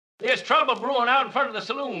There's trouble brewing out in front of the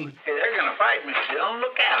saloon. Hey, they're gonna fight me, Bill.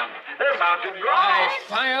 Look at them. They're about to draw. I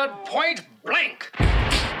fired point blank.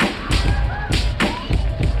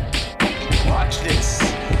 Watch this.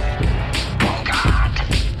 Oh, God.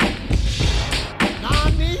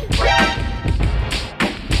 Nani?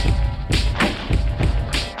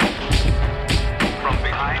 From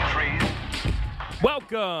behind trees.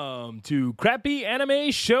 Welcome to Crappy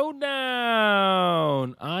Anime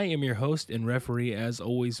Showdown. I am your host and referee, as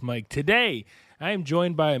always, Mike. Today, I am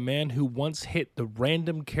joined by a man who once hit the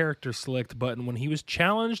random character select button when he was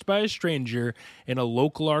challenged by a stranger in a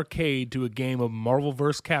local arcade to a game of Marvel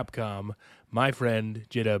vs. Capcom. My friend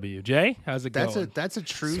JW. Jay, how's it going? That's a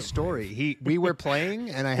true story. We were playing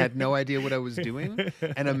and I had no idea what I was doing,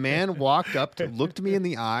 and a man walked up, looked me in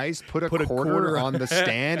the eyes, put a quarter on the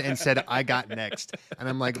stand, and said, "I got next." And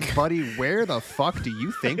I'm like, "Buddy, where the fuck do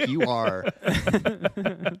you think you are?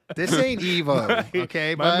 This ain't Evo,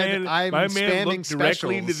 okay?" My But man, I'm my man spamming looked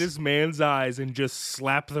directly into specials. this man's eyes and just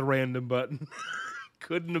slapped the random button.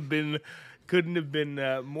 Couldn't have been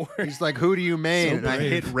more. He's like, "Who do you main?" So and I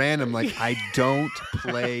hit random, like, I don't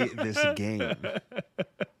play this game.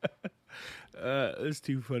 It's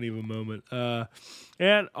too funny of a moment.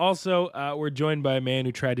 And also, we're joined by a man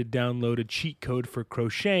who tried to download a cheat code for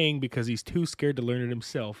crocheting because he's too scared to learn it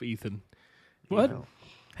himself. Ethan. What? You know.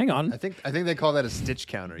 Hang on. I think they call that a stitch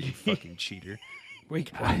counter, you fucking cheater.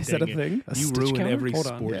 Wait, God is that a dang it. thing? A You stitch ruin counter? every Hold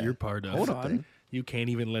on. sport Yeah. you're part of. Hold on. You can't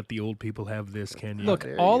even let the old people have this, can you? Look,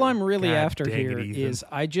 There all you go. I'm really God after dang here it, Ethan. is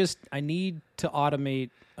I need to automate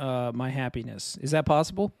my happiness. Is that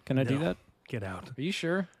possible? Can I do No. that? Get out. Are you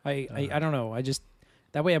sure? I don't know.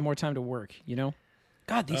 That way I have more time to work, you know?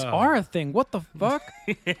 God, these are a thing. What the fuck?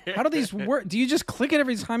 How do these work? Do you just click it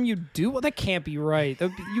every time you do? Well, that can't be right.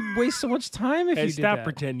 You waste so much time if Hey, you did stop that.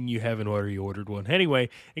 pretending you haven't already ordered one. Anyway,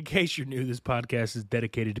 in case you're new, this podcast is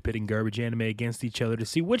dedicated to pitting garbage anime against each other to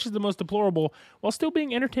see which is the most deplorable while still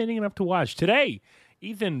being entertaining enough to watch. Today,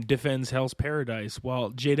 Ethan defends Hell's Paradise, while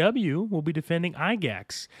JW will be defending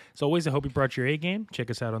IGAX. As always, I hope you brought your A game. Check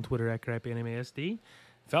us out on Twitter at CrappyAnimeSD.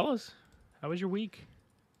 Fellas, how was your week?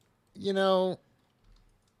 You know,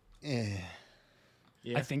 Yeah.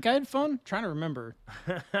 I think I had fun. Trying to remember.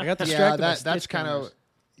 I got distracted yeah, by that's stitch kind of, counters.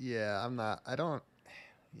 yeah, I don't,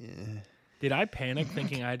 yeah. Did I panic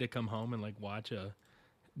thinking I had to come home and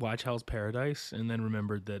watch Hell's Paradise, and then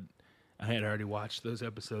remembered that I had already watched those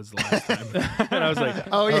episodes the last time, and I was like,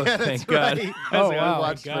 Oh, yeah, thank that's God. right. I was like, wow. my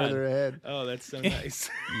Watch God. further ahead. Oh, that's so nice.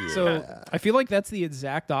 So I feel like that's the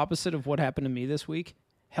exact opposite of what happened to me this week.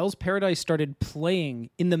 Hell's Paradise started playing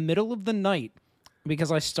in the middle of the night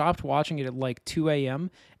because I stopped watching it at 2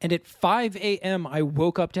 a.m. And at 5 a.m., I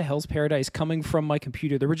woke up to Hell's Paradise coming from my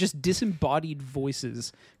computer. There were just disembodied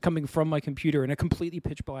voices coming from my computer in a completely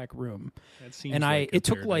pitch black room. That seems And like a it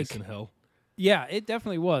took paradise in hell. Yeah, it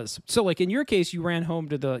definitely was. So in your case, you ran home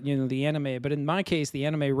to the anime, but in my case, the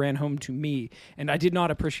anime ran home to me, and I did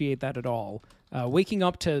not appreciate that at all. Waking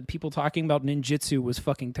up to people talking about ninjutsu was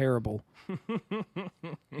fucking terrible.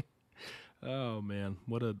 Oh man,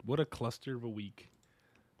 what a cluster of a week.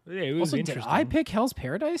 Yeah, it was Also, did interesting. I pick Hell's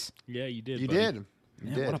Paradise? Yeah, you did. You buddy. did. You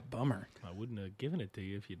Yeah, did. what a bummer. I wouldn't have given it to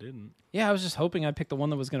you if you didn't. Yeah, I was just hoping I picked the one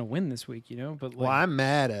that was going to win this week, But Well, I'm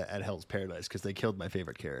mad at Hell's Paradise because they killed my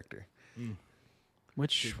favorite character.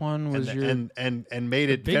 which one was and, your? and made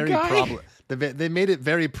it big very guy? They made it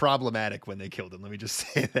very problematic when they killed him. Let me just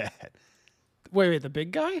say that. Wait, the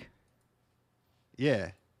big guy?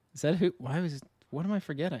 Yeah. Is that who? What am I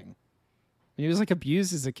forgetting? He was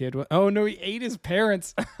abused as a kid. Oh no, he ate his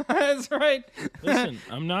parents. That's right. Listen,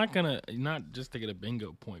 I'm not just to get a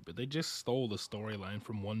bingo point, but they just stole the storyline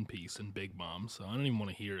from One Piece and Big Mom, so I don't even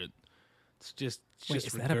want to hear it. It's just Wait,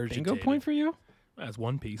 is that a bingo regurgitated. point for you? That's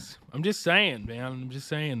One Piece. I'm just saying, man. I'm just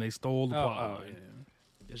saying they stole the plot line.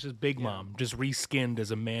 Yeah. It's just Big Mom, just reskinned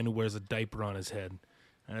as a man who wears a diaper on his head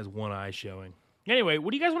and has one eye showing. Anyway,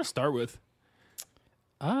 what do you guys want to start with?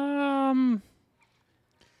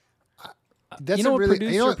 That's you know a what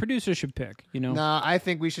really producer should pick. Nah, I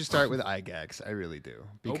think we should start with IGAX. I really do.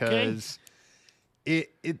 Because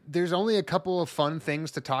there's only a couple of fun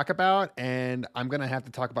things to talk about, and I'm gonna have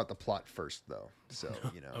to talk about the plot first though. So,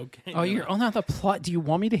 Okay. Oh, you're not the plot. Do you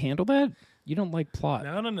want me to handle that? You don't like plot.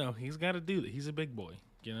 No. He's got to do that. He's a big boy.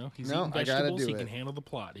 He's No, eating I gotta vegetables. do He it. can handle the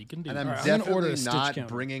plot. He can do And it. I'm I'm gonna order definitely a stitch not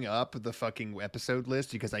counter. bringing up the fucking episode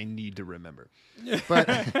list because I need to remember. But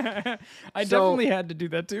I So- definitely had to do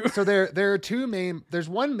that too. so there are there's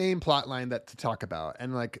one main plot line that to talk about,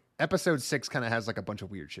 and episode 6 kind of has a bunch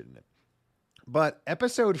of weird shit in it. But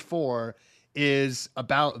episode 4 is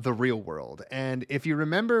about the real world. And if you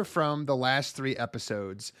remember from the last 3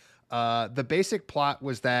 episodes, The basic plot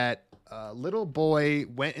was that little boy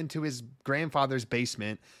went into his grandfather's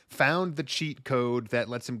basement, found the cheat code that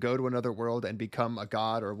lets him go to another world and become a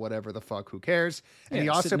god or whatever the fuck, who cares? And he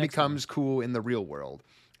also becomes cool in the real world.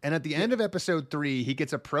 And at the end of episode 3, he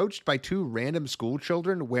gets approached by 2 random school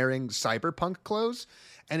children wearing cyberpunk clothes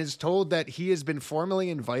and is told that he has been formally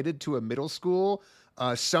invited to a middle school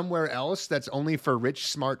somewhere else that's only for rich,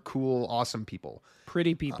 smart, cool, awesome people.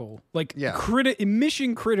 Pretty people.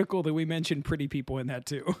 Mission critical that we mentioned pretty people in that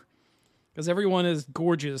too. Because everyone is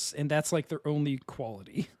gorgeous, and that's like their only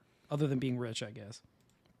quality, other than being rich, I guess.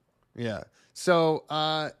 Yeah. So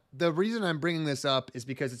the reason I'm bringing this up is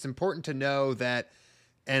because it's important to know that,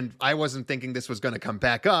 and I wasn't thinking this was going to come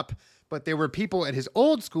back up, but there were people at his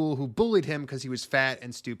old school who bullied him because he was fat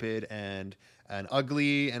and stupid and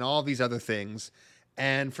ugly and all these other things.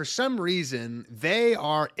 And for some reason, they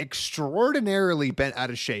are extraordinarily bent out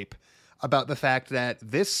of shape about the fact that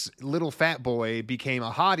this little fat boy became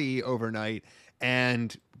a hottie overnight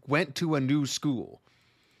and went to a new school.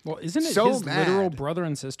 Well, isn't it so his mad. literal brother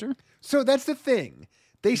and sister? So that's the thing.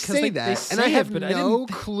 They say that, and I have no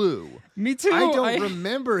clue. Me too. I don't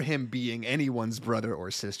remember him being anyone's brother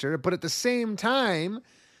or sister, but at the same time,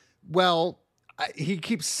 well, he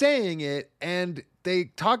keeps saying it, and they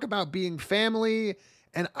talk about being family,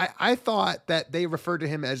 and I thought that they referred to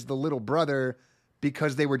him as the little brother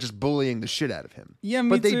because they were just bullying the shit out of him. Yeah,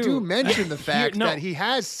 me but they too. do mention the fact that he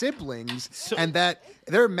has siblings and that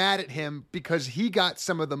they're mad at him because he got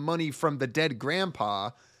some of the money from the dead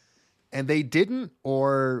grandpa and they didn't,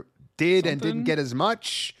 or did and didn't get as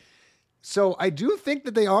much. So I do think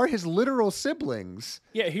that they are his literal siblings.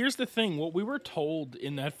 Yeah, here's the thing. What we were told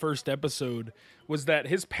in that first episode was that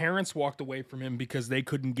his parents walked away from him because they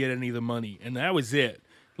couldn't get any of the money. And that was it.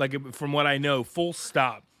 Like, from what I know, full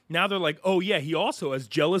stop. Now they're like, oh, yeah, he also has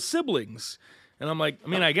jealous siblings. And I'm like, I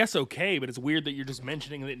mean, I guess okay, but it's weird that you're just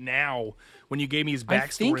mentioning it now when you gave me his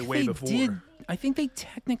backstory way before. I think they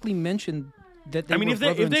technically mentioned that they I mean, were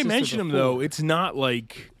if they mention before. him, though, it's not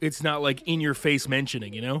like in-your-face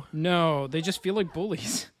mentioning, you know? No, they just feel like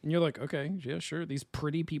bullies. And you're like, okay, yeah, sure. These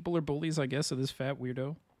pretty people are bullies, I guess, of this fat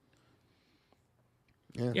weirdo.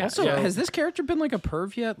 Yeah. Also, has this character been like a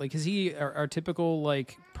perv yet? Like, is he our typical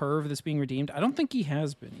like perv that's being redeemed? I don't think he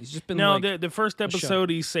has been. He's just been the first episode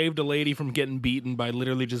he saved a lady from getting beaten by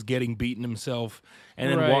literally just getting beaten himself,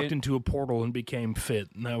 and then walked into a portal and became fit,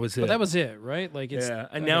 and that was it. But that was it, right? Like, it's,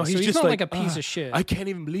 and now he's so just not like a piece of shit. I can't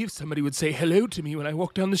even believe somebody would say hello to me when I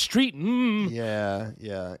walk down the street. Yeah.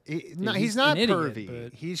 He's not an idiot, pervy.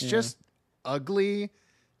 but, He's just ugly,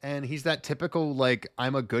 and he's that typical like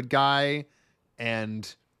I'm a good guy,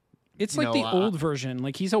 and. It's like the old version.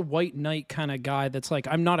 Like, he's a white knight kind of guy that's like,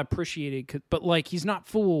 I'm not appreciated, but like, he's not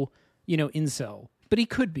full, incel. But he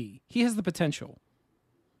could be. He has the potential.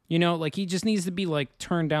 Like, he just needs to be like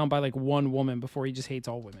turned down by like one woman before he just hates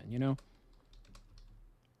all women,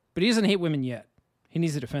 But he doesn't hate women yet. He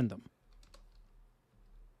needs to defend them.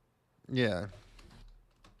 Yeah.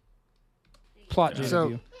 Plot,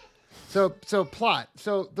 JW. So plot.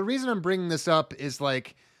 So the reason I'm bringing this up is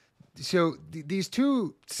like, so these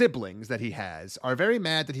 2 siblings that he has are very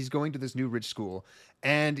mad that he's going to this new rich school,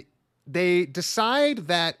 and they decide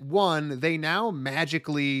that, one, they now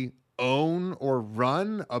magically own or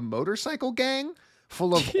run a motorcycle gang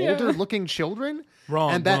full of older-looking children,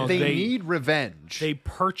 and that they need revenge. They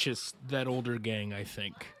purchased that older gang, I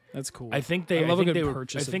think. That's cool. I think they. I love I think a good they were.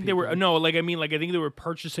 purchase. I think they were. No, like I mean, like I think they were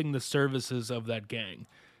purchasing the services of that gang.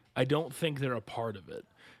 I don't think they're a part of it.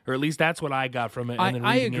 Or at least that's what I got from it. And then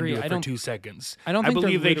I reading agree. into it for 2 seconds. I don't think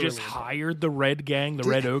believe they're they just literally hired the Red Gang, the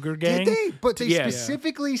Red Ogre Gang. Did they? But they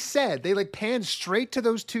specifically said, they like panned straight to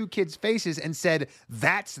those 2 kids' faces and said,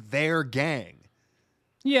 that's their gang.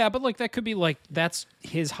 Yeah, but like that could be like that's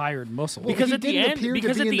his hired muscle. Because he at the didn't end, appear to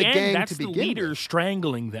be in the gang that's to the begin leader with.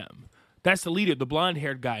 strangling them. That's the leader, the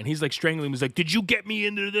blonde-haired guy, and he's like strangling him. He's like, "Did you get me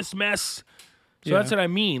into this mess?" So that's what I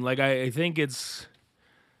mean. Like I think it's.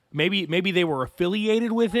 Maybe they were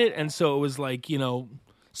affiliated with it, and so it was like,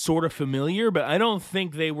 sort of familiar, but I don't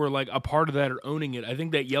think they were like a part of that or owning it. I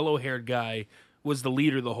think that yellow-haired guy was the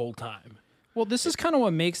leader the whole time. Well, this is kind of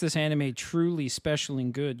what makes this anime truly special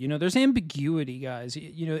and good. There's ambiguity, guys.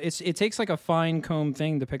 It takes like a fine-comb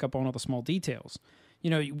thing to pick up on all the small details.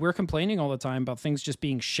 We're complaining all the time about things just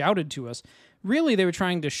being shouted to us. Really, they were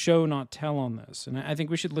trying to show, not tell on this, and I think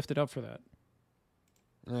we should lift it up for that.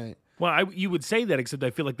 Right. Well, you would say that, except I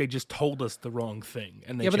feel like they just told us the wrong thing,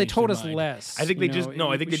 and but they told us mind. less. I think they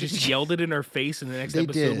just yelled it in our face, and the next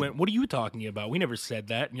episode did. went, "What are you talking about? We never said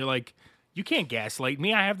that." And you're like, "You can't gaslight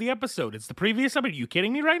me. I have the episode. It's the previous episode. Are you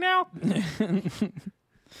kidding me right now?"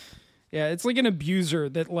 Yeah, it's like an abuser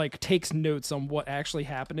that like takes notes on what actually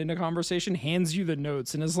happened in a conversation, hands you the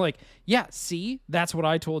notes, and is like, "Yeah, see, that's what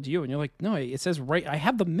I told you." And you're like, "No, it says right. I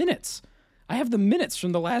have the minutes. I have the minutes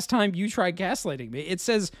from the last time you tried gaslighting me. It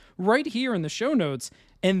says right here in the show notes."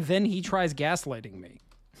 And then he tries gaslighting me.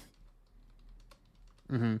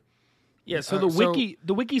 Mm-hmm. Yeah. So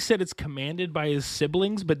the wiki said it's commanded by his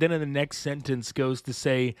siblings, but then in the next sentence goes to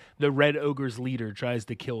say the Red Ogre's leader tries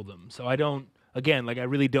to kill them. So I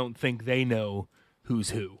really don't think they know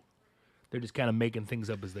who's who. They're just kind of making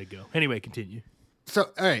things up as they go. Anyway, continue. So,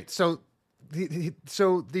 all right. So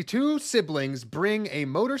the two siblings bring a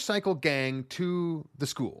motorcycle gang to the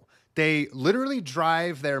school. They literally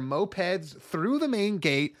drive their mopeds through the main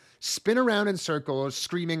gate, spin around in circles,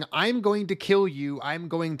 screaming, "I'm going to kill you, I'm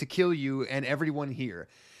going to kill you, and everyone here."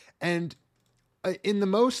 And in the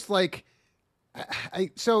most like,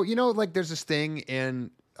 there's this thing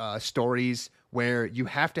in stories where you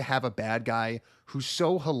have to have a bad guy who's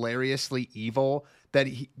so hilariously evil that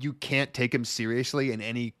you can't take him seriously in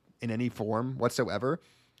any form whatsoever.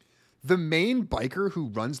 The main biker who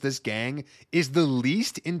runs this gang is the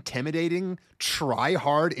least intimidating,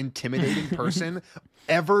 try-hard intimidating person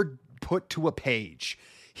ever put to a page.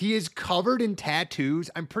 He is covered in tattoos.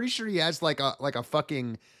 I'm pretty sure he has like a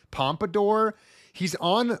fucking pompadour. He's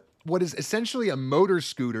on what is essentially a motor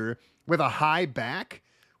scooter with a high back,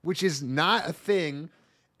 which is not a thing.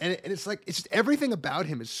 And it's like, it's just everything about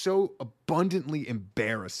him is so abundantly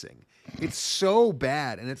embarrassing. It's so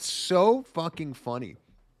bad, and it's so fucking funny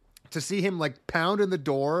to see him like pound in the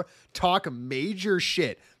door, talk major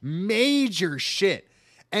shit,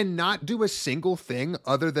 and not do a single thing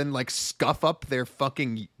other than like scuff up their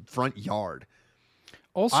fucking front yard.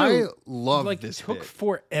 Also, I love like, this. It took bit.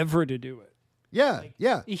 forever to do it. Yeah,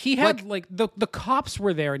 yeah. He had like the cops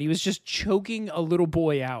were there, and he was just choking a little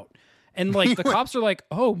boy out, and like the cops are like,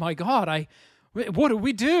 "Oh my god, what do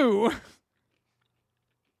we do?"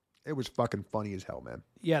 It was fucking funny as hell, man.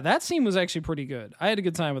 Yeah, that scene was actually pretty good. I had a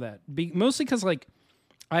good time with that. Mostly because, like,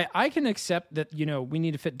 I can accept that, we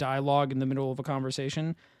need to fit dialogue in the middle of a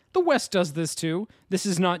conversation. The West does this too. This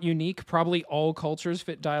is not unique. Probably all cultures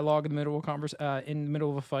fit dialogue in the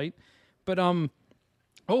middle of a fight. But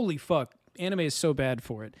holy fuck, anime is so bad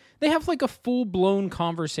for it. They have like a full-blown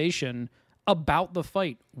conversation about the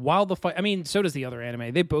fight while the fight. I mean, so does the other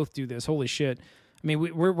anime. They both do this. Holy shit. I mean,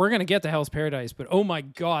 we're going to get to Hell's Paradise, but oh my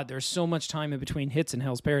god, there's so much time in between hits in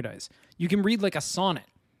Hell's Paradise. You can read like a sonnet,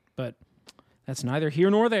 but that's neither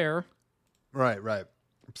here nor there. Right.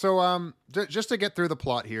 So, just to get through the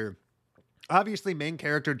plot here, obviously main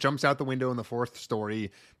character jumps out the window in the 4th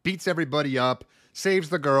story, beats everybody up, saves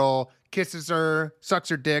the girl, kisses her, sucks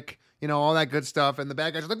her dick, all that good stuff. And the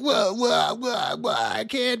bad guy's like, whoa, I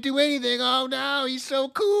can't do anything. Oh no, he's so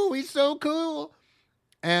cool.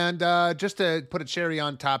 And just to put a cherry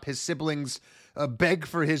on top, his siblings beg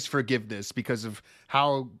for his forgiveness because of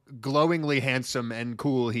how glowingly handsome and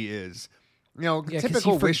cool he is.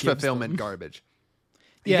 Typical wish fulfillment garbage.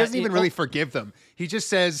 He doesn't even really forgive them. He just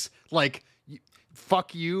says, like,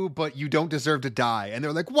 fuck you, but you don't deserve to die. And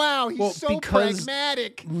they're like, wow, he's so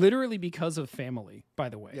pragmatic. Literally because of family, by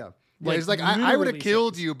the way. Yeah. He's like, I would have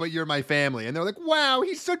killed you, but you're my family. And they're like, wow,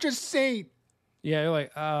 he's such a saint. Yeah, you're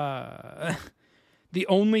like, the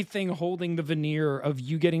only thing holding the veneer of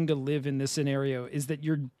you getting to live in this scenario is that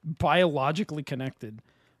you're biologically connected.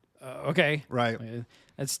 Okay. Right.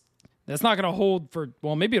 That's not going to hold for,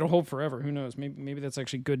 well, maybe it'll hold forever. Who knows? Maybe that's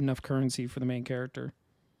actually good enough currency for the main character.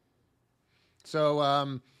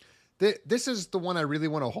 So, this is the one I really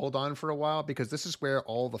want to hold on for a while because this is where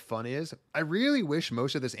all the fun is. I really wish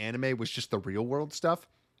most of this anime was just the real world stuff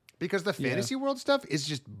because the fantasy world stuff is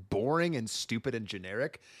just boring and stupid and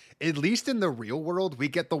generic. At least in the real world, we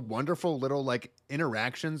get the wonderful little like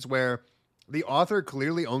interactions where the author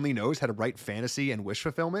clearly only knows how to write fantasy and wish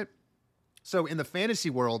fulfillment. So in the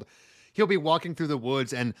fantasy world, he'll be walking through the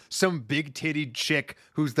woods and some big-tittied chick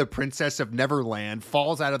who's the princess of Neverland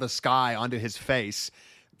falls out of the sky onto his face,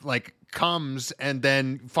 like comes and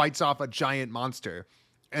then fights off a giant monster.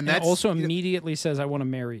 And that's also immediately says, I want to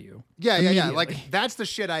marry you. Yeah. Like that's the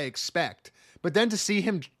shit I expect. But then to see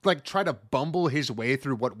him like try to bumble his way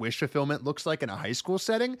through what wish fulfillment looks like in a high school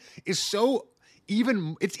setting is so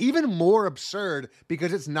it's even more absurd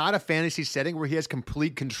because it's not a fantasy setting where he has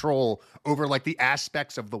complete control over like the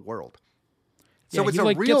aspects of the world. So it's he, a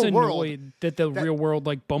like, real gets world annoyed that the real world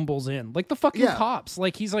like bumbles in, like the fucking cops.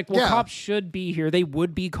 Like he's like, well, cops should be here. They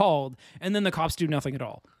would be called, and then the cops do nothing at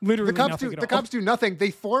all. Literally, the cops do nothing.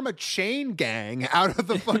 They form a chain gang out of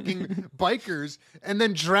the fucking bikers and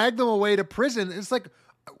then drag them away to prison. It's like,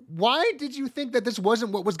 why did you think that this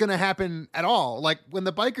wasn't what was going to happen at all? Like when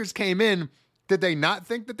the bikers came in, did they not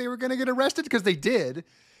think that they were going to get arrested? Because they did.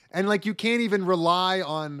 And like, you can't even rely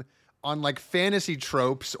on like fantasy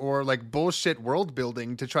tropes or like bullshit world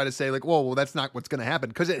building to try to say like, whoa, well, that's not what's going to happen.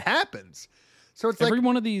 Because it happens. So it's every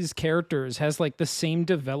one of these characters has like the same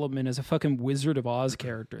development as a fucking Wizard of Oz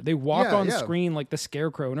character. They walk on screen like the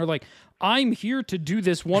Scarecrow and are like, I'm here to do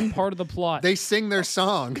this one part of the plot. They sing their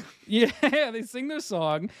song. Yeah, they sing their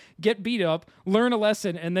song, get beat up, learn a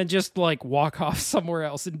lesson, and then just like walk off somewhere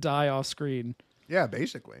else and die off screen. Yeah,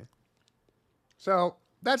 basically. So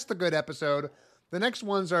that's the good episode. The next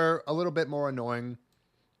ones are a little bit more annoying.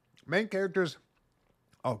 Main characters,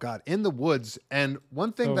 oh God, in the woods. And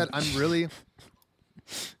one thing that I'm really...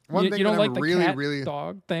 you don't like the really, cat really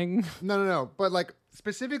dog thing? No. But like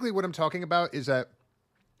specifically what I'm talking about is that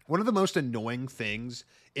one of the most annoying things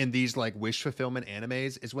in these like wish fulfillment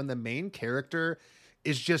animes is when the main character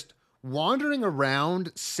is just wandering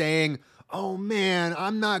around saying, oh man,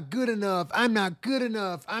 I'm not good enough. I'm not good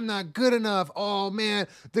enough. I'm not good enough. Oh man,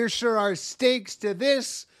 there sure are stakes to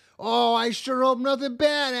this. Oh, I sure hope nothing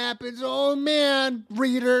bad happens. Oh man,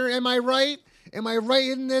 reader, am I right? Am I right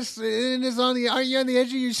in this? Are you on the edge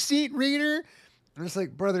of your seat, reader? And it's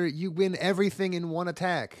like, brother, you win everything in one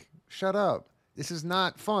attack. Shut up. This is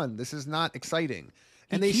not fun. This is not exciting.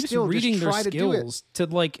 And they keeps still reading just their try to do it. skills to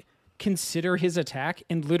like consider his attack,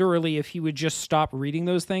 and literally if he would just stop reading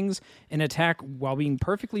those things and attack while being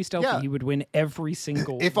perfectly stealthy, he would win every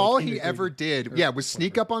single if all he ever did was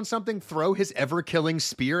sneak up on something, throw his ever-killing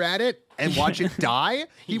spear at it and watch it die,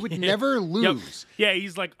 he would never lose. Yeah,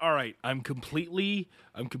 he's like, all right, I'm completely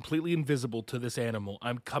invisible to this animal.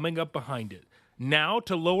 I'm coming up behind it. Now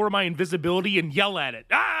to lower my invisibility and yell at it.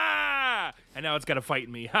 Ah! And now it's got to fight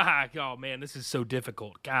me. Oh man, this is so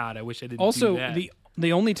difficult. God, I wish I didn't do that. Also,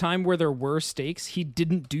 the only time where there were stakes, he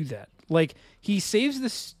didn't do that. Like, he saves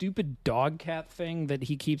this stupid dog cat thing that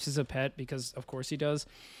he keeps as a pet because, of course, he does.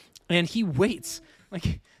 And he waits.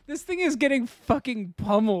 Like, this thing is getting fucking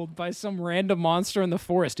pummeled by some random monster in the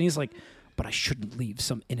forest. And he's like, but I shouldn't leave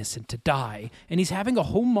some innocent to die. And he's having a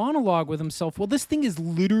whole monologue with himself. Well, this thing is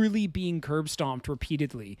literally being curb stomped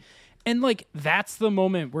repeatedly. And, like, that's the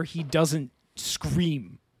moment where he doesn't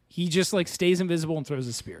scream. He just, like, stays invisible and throws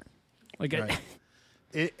a spear. Like, right.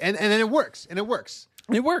 And then it works. And it works.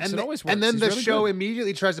 It works. And it always works. And then He's the really show good.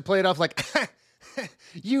 immediately tries to play it off like,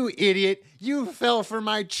 you idiot. You fell for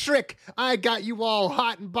my trick. I got you all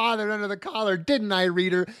hot and bothered under the collar, didn't I,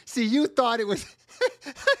 reader? See, you thought it was...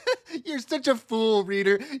 You're such a fool,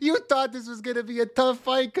 reader. You thought this was going to be a tough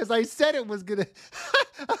fight because I said it was going to...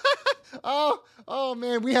 Oh,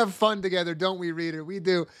 man, we have fun together, don't we, reader? We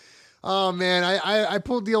do. Oh man, I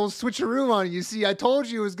pulled the old switcheroo on you. See, I told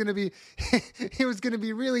you it was gonna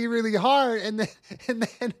be really, really hard, and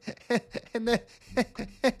then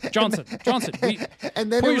Johnson,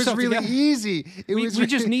 and then it was really easy. It was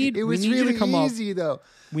really easy though.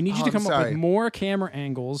 We need you to come up with more camera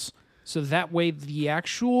angles. So that way the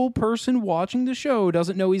actual person watching the show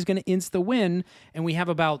doesn't know he's going to insta-win, and we have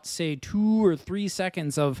about, say, 2 or 3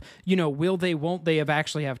 seconds of, will they, won't they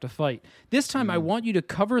actually have to fight. This time I want you to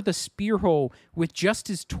cover the spear hole with just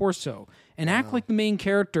his torso and act like the main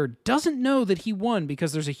character doesn't know that he won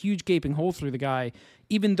because there's a huge gaping hole through the guy,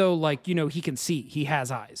 even though, he can see. He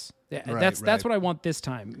has eyes. That's what I want this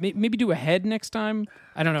time. Maybe do a head next time.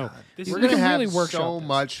 I don't know. We're going to have so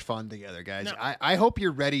much fun together, guys. No. I hope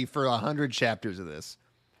you're ready for 100 chapters of this.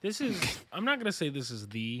 I'm not going to say this is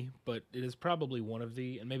but it is probably one of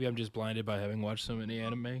and maybe I'm just blinded by having watched so many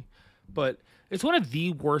anime, but it's one of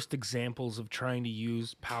the worst examples of trying to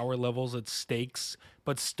use power levels at stakes,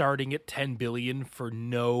 but starting at 10 billion for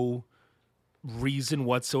no reason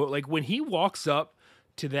whatsoever. Like when he walks up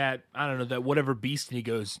to that, I don't know, that whatever beast, and he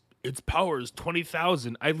goes, its power is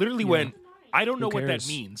 20,000. I literally went, I don't know what that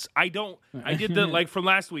means. I did the, from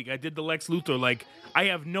last week, I did the Lex Luthor, I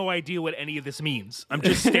have no idea what any of this means. I'm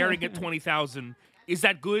just staring at 20,000. Is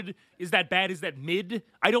that good? Is that bad? Is that mid?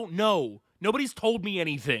 I don't know. Nobody's told me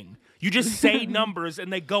anything. You just say numbers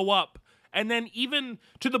and they go up. And then even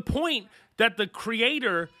to the point that the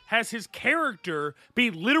creator has his character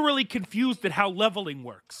be literally confused at how leveling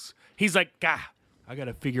works. He's like, I got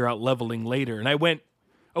to figure out leveling later. And I went,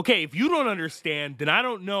 okay, if you don't understand, then I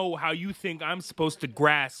don't know how you think I'm supposed to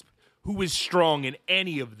grasp who is strong in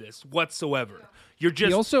any of this whatsoever. You're just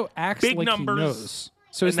he also acts big like numbers, he knows.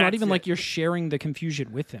 So it's not even like you're sharing the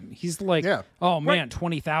confusion with him. He's like, oh man,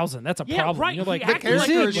 20,000, that's a problem. Right. You're like, the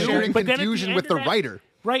character is sharing but confusion with the writer.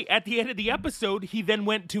 Right, at the end of the episode, he then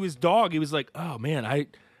went to his dog. He was like, oh man, I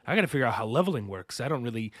got to figure out how leveling works. I don't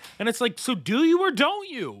really... And it's like, so do you or don't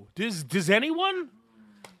you? Does anyone...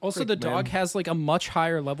 Also, the dog has like a much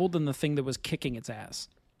higher level than the thing that was kicking its ass.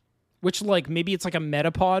 Which, like, maybe it's like a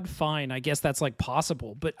metapod. Fine, I guess that's like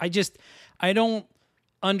possible. But I don't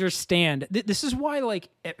understand. This is why, like,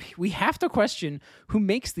 we have to question who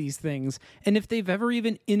makes these things and if they've ever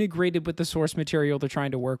even integrated with the source material they're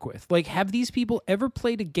trying to work with. Like, have these people ever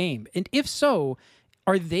played a game? And if so,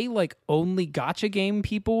 are they like only gotcha game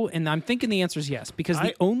people? And I'm thinking the answer is yes, because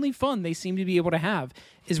the only fun they seem to be able to have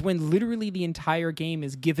is when literally the entire game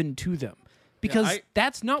is given to them. Because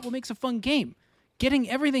that's not what makes a fun game. Getting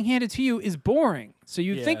everything handed to you is boring. So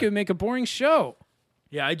you'd think it would make a boring show.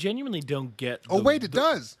 Yeah, I genuinely don't get... It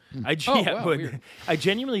does. I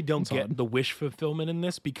genuinely don't get the wish fulfillment in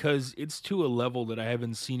this, because it's to a level that I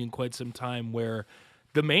haven't seen in quite some time, where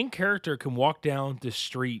the main character can walk down the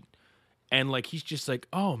street and, like, he's just like,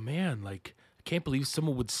 oh, man, like, I can't believe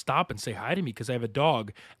someone would stop and say hi to me because I have a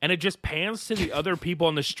dog. And it just pans to the other people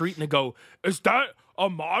on the street and they go, is that a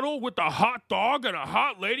model with a hot dog and a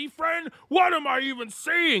hot lady friend? What am I even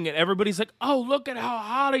seeing? And everybody's like, oh, look at how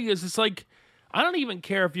hot he is. It's like, I don't even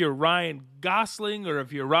care if you're Ryan Gosling or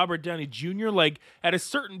if you're Robert Downey Jr. Like, at a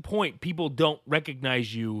certain point, people don't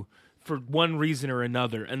recognize you for one reason or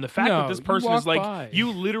another. And the fact that this person is like, you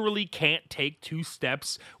literally can't take 2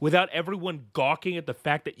 steps without everyone gawking at the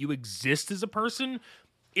fact that you exist as a person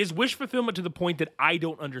is wish fulfillment to the point that I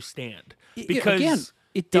don't understand. Because again,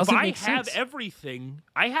 it doesn't if make I have sense. everything,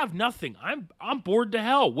 I have nothing. I'm bored to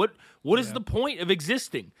hell. What is the point of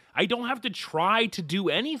existing? I don't have to try to do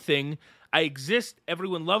anything. I exist.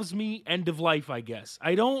 Everyone loves me. End of life, I guess.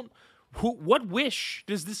 I don't... What wish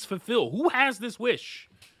does this fulfill? Who has this wish?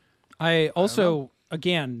 I also,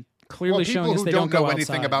 again, clearly showing us they don't go know outside.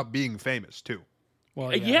 anything about being famous, too.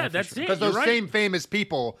 Well, yeah, that's it. Because those same famous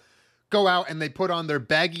people go out and they put on their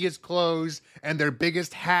baggiest clothes and their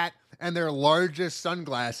biggest hat and their largest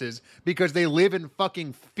sunglasses because they live in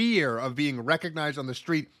fucking fear of being recognized on the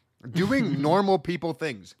street doing normal people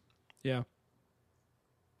things. Yeah.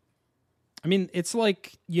 I mean, it's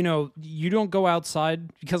like, you know, you don't go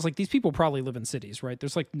outside because, like, these people probably live in cities, right?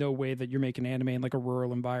 There's, like, no way that you're making anime in, like, a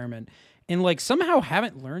rural environment. And, like, somehow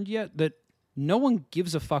haven't learned yet that no one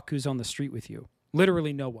gives a fuck who's on the street with you.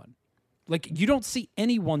 Literally no one. Like, you don't see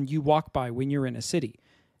anyone you walk by when you're in a city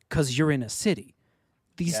because you're in a city.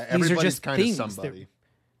 These are just kind things. of somebody.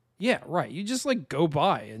 Yeah, right. You just, like, go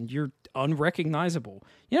by and you're unrecognizable.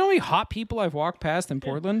 You know how many hot people I've walked past in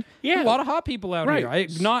Portland? Yeah. A lot of hot people out Right.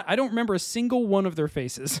 here. I don't remember a single one of their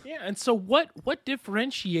faces. Yeah, and so what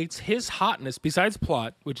differentiates his hotness, besides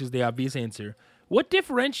plot, which is the obvious answer, what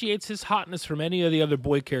differentiates his hotness from any of the other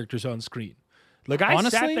boy characters on screen? Like, I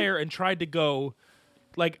Honestly, sat there and tried to go,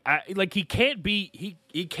 he can't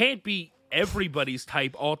be everybody's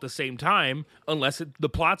type all at the same time unless the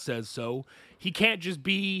plot says so. He can't just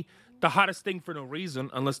be the hottest thing for no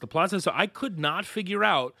reason unless the plot says so. I could not figure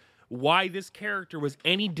out why this character was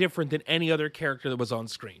any different than any other character that was on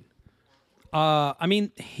screen. I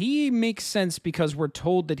mean, he makes sense because we're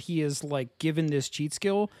told that he is, like, given this cheat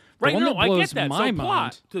skill. The Right, one no, that I blows get that. my So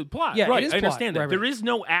mind. plot. Yeah, right, it is I plot. understand that. Right, There right. is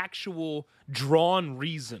no actual drawn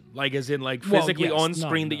reason, like as in like Well, physically yes, on no,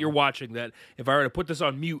 screen that no. you're watching, that if I were to put this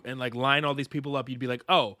on mute and like line all these people up, you'd be like,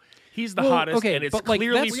 oh, he's the Well, hottest, okay, and it's but, like,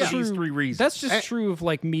 clearly that's for these true- 3 reasons. That's just true of,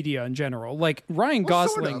 like, media in general. Like, Ryan Well,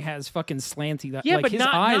 sort Gosling of. has fucking slanty. yeah, like, but his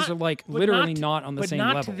not, eyes not- are, like, but literally to- not on the but same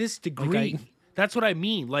not level. to this Like, degree. That's what I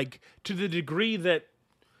mean. Like, to the degree that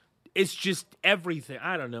it's just everything.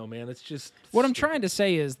 I don't know, man. It's just... What I'm trying to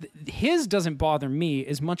say is his doesn't bother me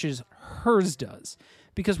as much as hers does.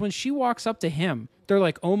 Because when she walks up to him, they're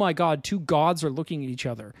like, oh my God, 2 gods are looking at each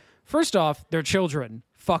other. First off, they're children.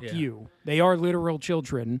 Fuck you. They are literal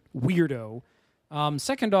children. Weirdo.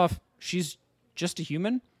 Second off, she's just a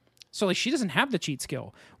human. So, like, she doesn't have the cheat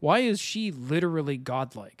skill. Why is she literally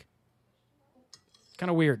godlike? Kind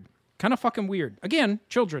of weird. Kind of fucking weird. Again,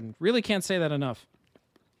 children. Really can't say that enough.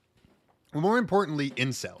 More importantly,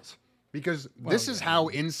 incels. Because this is how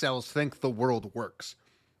incels think the world works.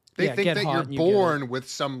 They Yeah, think get that hot you're and you get born with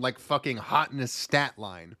some, like, fucking hotness stat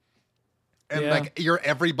line. And, like, you're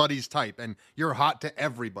everybody's type, and you're hot to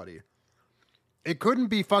everybody. It couldn't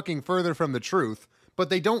be fucking further from the truth, but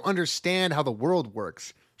they don't understand how the world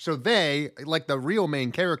works. So they, like the real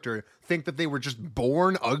main character, think that they were just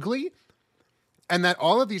born ugly, and that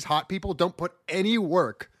all of these hot people don't put any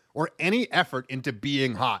work or any effort into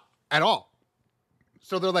being hot at all.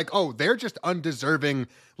 So they're like, oh, they're just undeserving,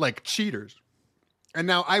 like, cheaters. And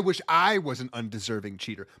now I wish I was an undeserving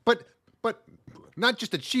cheater. But not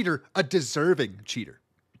just a cheater, a deserving cheater.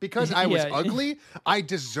 Because I was Yeah. ugly, I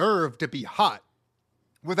deserve to be hot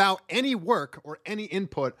without any work or any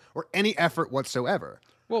input or any effort whatsoever.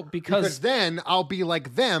 Well, because then I'll be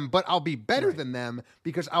like them, but I'll be better than them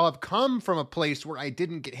because I'll have come from a place where I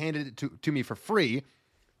didn't get handed it to me for free,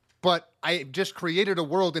 but I just created a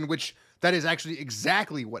world in which that is actually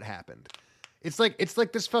exactly what happened. It's like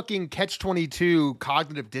this fucking catch-22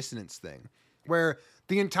 cognitive dissonance thing, where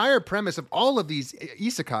the entire premise of all of these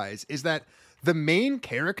isekais is that the main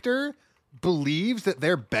character believes that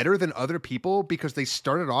they're better than other people because they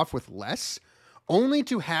started off with less, only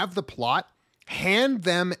to have the plot hand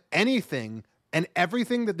them anything and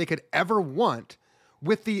everything that they could ever want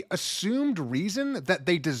with the assumed reason that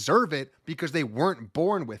they deserve it because they weren't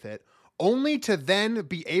born with it, only to then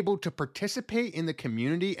be able to participate in the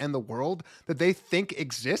community and the world that they think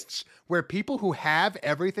exists, where people who have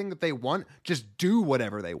everything that they want just do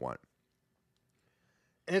whatever they want.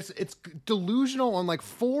 And it's delusional on like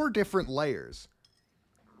 4 different layers.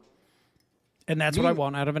 And that's what I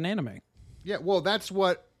want out of an anime. Yeah, well, that's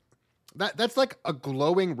like a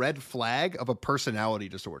glowing red flag of a personality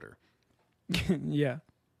disorder. Yeah.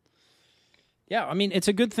 Yeah, I mean, it's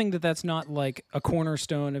a good thing that that's not like a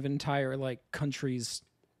cornerstone of entire like countries,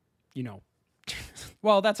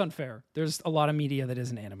 well, that's unfair. There's a lot of media that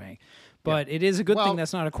isn't anime. But it is a good thing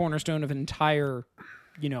that's not a cornerstone of an entire,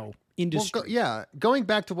 industry. Going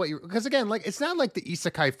back to because again, like, it's not like the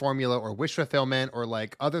isekai formula or wish fulfillment or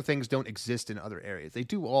like other things don't exist in other areas. They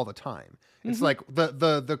do all the time. It's like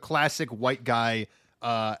the classic white guy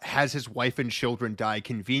has his wife and children die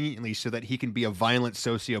conveniently so that he can be a violent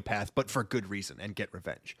sociopath, but for good reason, and get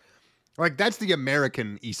revenge. Like, that's the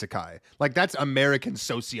American isekai. Like, that's American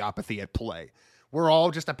sociopathy at play. We're all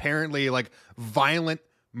just apparently like violent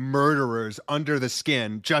murderers under the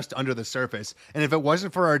skin, just under the surface. And if it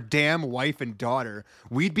wasn't for our damn wife and daughter,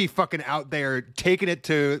 we'd be fucking out there taking it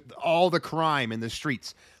to all the crime in the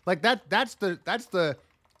streets. Like, that's the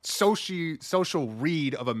social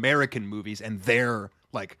read of American movies and their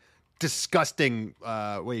like disgusting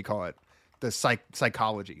the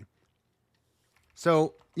psychology.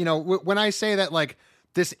 So when I say that like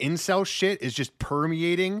this incel shit is just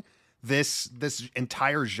permeating this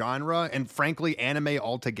entire genre and frankly anime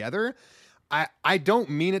altogether, I don't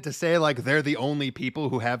mean it to say like they're the only people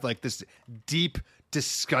who have like this deep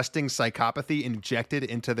disgusting psychopathy injected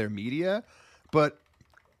into their media, but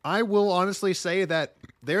I will honestly say that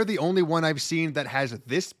they're the only one I've seen that has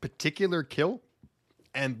this particular kill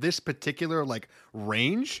and this particular like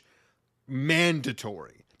range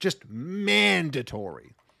mandatory. Just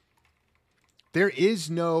mandatory. There is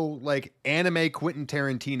no like anime Quentin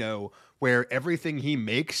Tarantino where everything he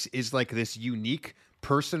makes is like this unique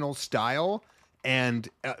personal style and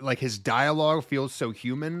like his dialogue feels so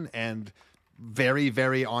human and very,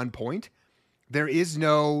 very on point. There is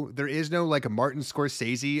no like a Martin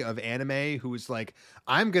Scorsese of anime who's like,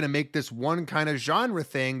 I'm going to make this one kind of genre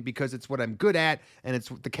thing because it's what I'm good at and it's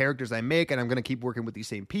the characters I make and I'm going to keep working with these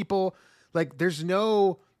same people. Like there's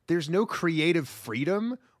no creative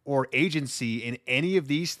freedom or agency in any of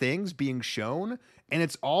these things being shown. And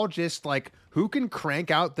it's all just like, who can crank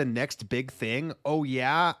out the next big thing? Oh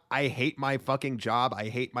yeah, I hate my fucking job. I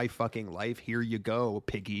hate my fucking life. Here you go,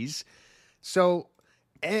 piggies. So...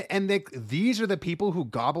 And these are the people who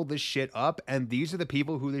gobble this shit up, and these are the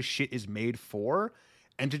people who this shit is made for.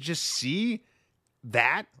 And to just see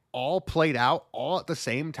that all played out all at the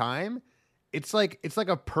same time, it's like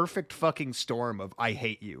a perfect fucking storm of I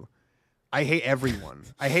hate you. I hate everyone.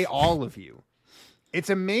 I hate all of you.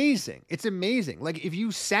 It's amazing. It's amazing. Like if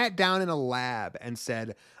you sat down in a lab and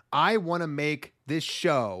said, I want to make this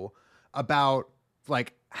show about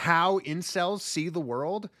like how incels see the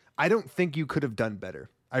world, I don't think you could have done better.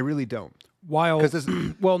 I really don't. While well,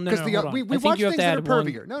 hold on. We watch things that are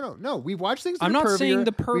pervier. No. We watch things that I'm are pervier. not saying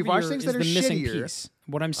the pervier we watch things is that are the missing shittier. piece.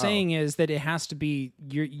 What I'm saying is that it has to be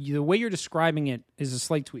the way you're describing it is a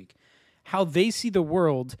slight tweak. How they see the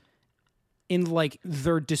world in like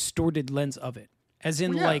their distorted lens of it, as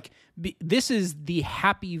in like this is the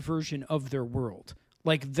happy version of their world.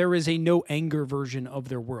 Like there is a no anger version of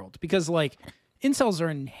their world because like. Incels are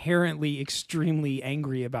inherently extremely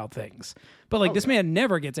angry about things. But like this man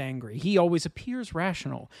never gets angry. He always appears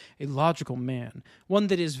rational, a logical man, one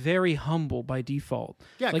that is very humble by default.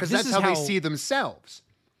 Yeah, because like, that's how they see themselves.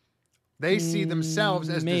 They see themselves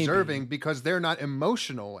as deserving because they're not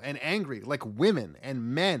emotional and angry like women and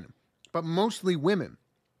men, but mostly women.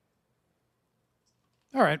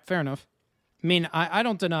 All right, fair enough. I mean, I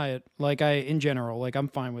don't deny it. Like in general, like I'm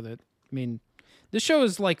fine with it. I mean, this show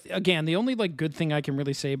is like, again, the only like good thing I can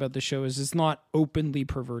really say about the show is it's not openly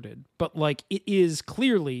perverted, but like it is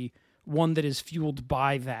clearly one that is fueled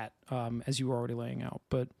by that, as you were already laying out.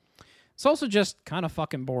 But it's also just kind of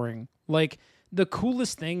fucking boring. Like the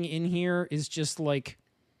coolest thing in here is just like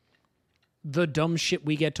the dumb shit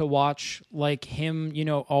we get to watch, like him,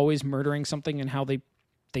 always murdering something and how they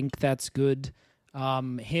think that's good.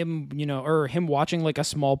 Him, or him watching like a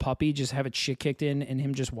small puppy just have its shit kicked in and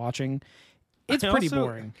him just watching. It's pretty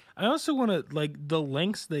boring. I also want to, like, the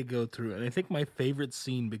lengths they go through, and I think my favorite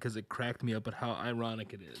scene, because it cracked me up at how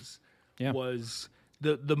ironic it is, was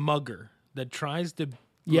the mugger that tries to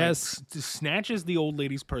snatches the old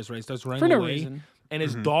lady's purse, right? Starts running for no away, reason. And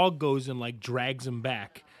his dog goes and like drags him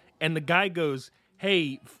back, and the guy goes,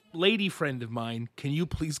 "Hey, lady friend of mine, can you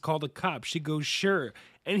please call the cops?" She goes, "Sure,"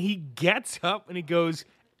 and he gets up and he goes,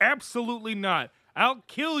 "Absolutely not. I'll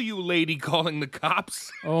kill you, lady," calling the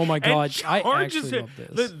cops. Oh my God. I charges actually him.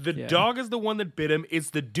 love this. The dog is the one that bit him. It's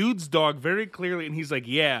the dude's dog very clearly. And he's like,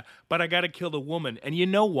 "Yeah, but I got to kill the woman." And you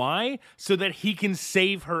know why? So that he can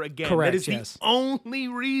save her again. Correct, That is yes. the only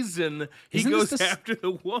reason he Isn't goes this after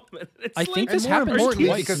the woman. It's I like, think this and more happens importantly,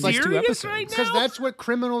 twice because, in like, these 2 serious episodes. right now? Because that's what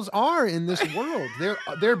criminals are in this world.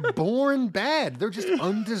 They're born bad. They're just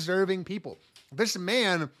undeserving people. This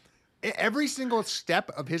man, every single step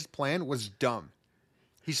of his plan was dumb.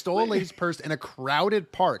 He stole a lady's purse in a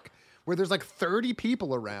crowded park where there's like 30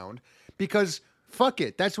 people around because fuck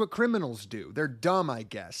it, that's what criminals do. They're dumb, I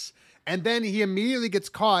guess. And then he immediately gets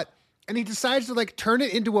caught and he decides to like turn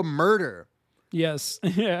it into a murder. Yes.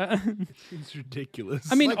 Yeah. It's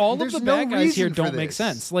ridiculous. I mean, Like, all of there's the no bad guys here reason for don't make this.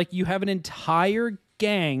 sense. Like, you have an entire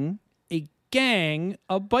gang,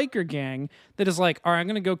 a biker gang, that is like, all right, I'm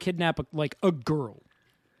going to go kidnap a girl.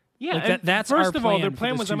 Yeah, Like, and that's first our of all, their plan for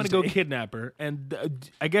plan this was I'm going to go Tuesday. kidnap her, and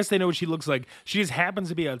I guess they know what she looks like. She just happens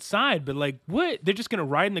to be outside, but like, what? They're just going to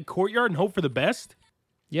ride in the courtyard and hope for the best?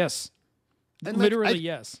 Yes. And, like, Literally,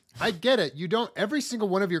 yes. I get it. You don't, every single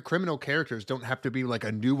one of your criminal characters don't have to be like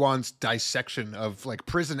a nuanced dissection of like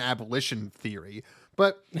prison abolition theory.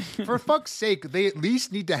 But for fuck's sake, they at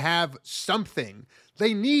least need to have something.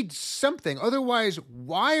 They need something. Otherwise,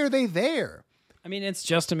 why are they there? I mean, it's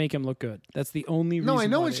just to make him look good. That's the only reason. No, I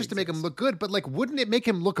know why it's they just to make him exist. look good, but like, wouldn't it make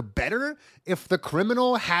him look better if the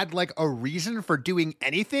criminal had like a reason for doing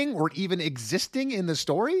anything or even existing in the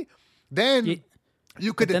story? Then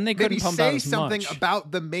you could then they maybe couldn't pump out say as something much.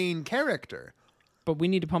 about the main character. But we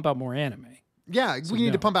need to pump out more anime. Yeah, we need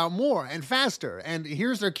no. to pump out more and faster. And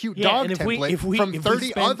here's their cute Yeah, dog and if template we from 30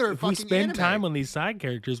 spend, other if we fucking spend anime. time on these side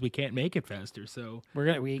characters, we can't make it faster. So We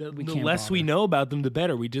the can't less we bother. know about them, the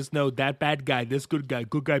better. We just know that bad guy, this good guy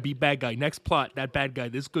beat bad guy. Next plot, that bad guy,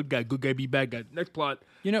 this good guy beat bad guy. Next plot.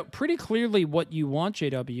 Pretty clearly what you want,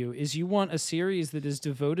 JW, is you want a series that is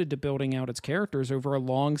devoted to building out its characters over a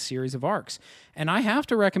long series of arcs. And I have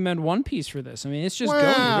to recommend One Piece for this. I mean, it's just going.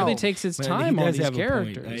 It Wow. really takes its Man, time he on does these have a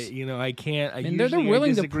point. characters. I can't. And they're usually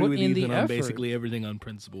willing to disagree put with in the Ethan on effort. basically everything on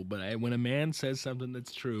principle. But when a man says something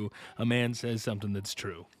that's true, a man says something that's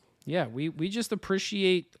true. Yeah, we just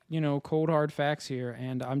appreciate, cold hard facts here.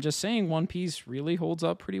 And I'm just saying One Piece really holds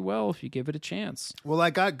up pretty well if you give it a chance. Well,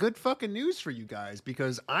 I got good fucking news for you guys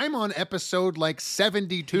because I'm on episode like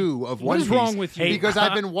 72 of What One is Piece. wrong with you? Because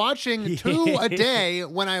I've been watching 2 a day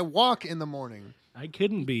when I walk in the morning. I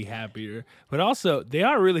couldn't be happier. But also, they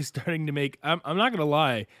are really starting to make. I'm not going to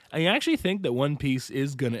lie. I actually think that One Piece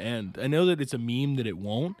is going to end. I know that it's a meme that it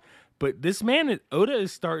won't. But this man, Oda,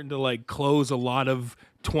 is starting to like close a lot of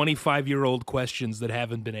 25-year-old questions that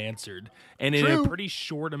haven't been answered. And in True. a pretty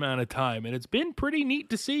short amount of time. And it's been pretty neat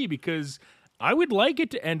to see because I would like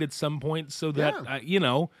it to end at some point so that,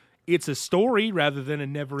 it's a story rather than a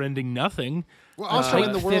never-ending nothing. Well, also Like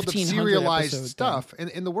in the world of 1,500 serialized episodes, stuff,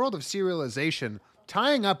 in the world of serialization,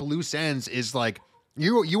 tying up loose ends is like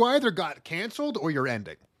you either got canceled or you're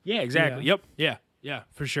ending. Yeah, exactly. Yeah. Yep. Yeah,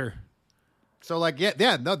 for sure. So like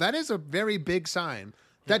no, that is a very big sign.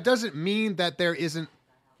 That doesn't mean that there isn't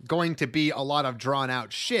going to be a lot of drawn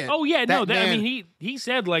out shit. Oh yeah, That I man- mean he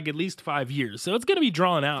said like at least 5 years, so it's going to be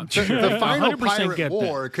drawn out. the final 100% Pirate get that.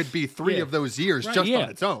 War could be 3 Yeah. of those years Right, just yeah. on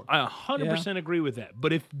its own. I 100% agree with that.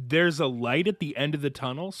 But if there's a light at the end of the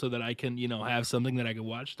tunnel, so that I can have something that I can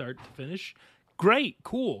watch start to finish, great,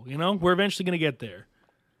 cool. We're eventually going to get there.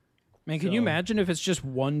 Man, can you So- imagine if it's just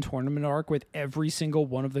one tournament arc with every single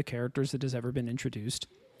one of the characters that has ever been introduced?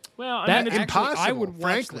 Well, I That mean, it's actually, Impossible, I would watch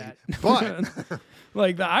frankly. that.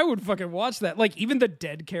 But I would fucking watch that. Like, even the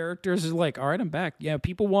dead characters is like, all right, I'm back. Yeah,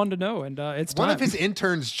 people wanted to know, and it's time. one of his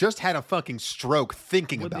interns just had a fucking stroke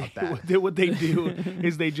thinking about that. What they do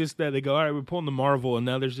is they just they go, all right, we're pulling the Marvel, and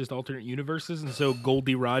now there's just alternate universes, and so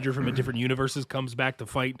Goldie Roger from a different universes comes back to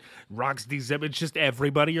fight Roxy Zeb. It's just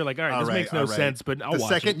everybody. You're like, all right, this makes no sense, but I'll the watch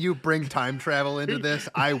second it. you bring time travel into this,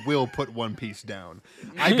 I will put One Piece down.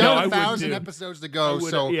 I No, got I would 1,000 too. episodes to go,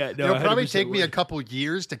 would, so yeah, no, it'll probably 100% take me a would. couple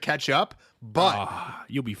years to catch up. But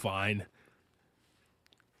You'll be fine.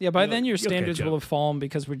 Yeah, by then your you'll standards catch will up. have fallen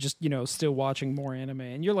because we're just, still watching more anime.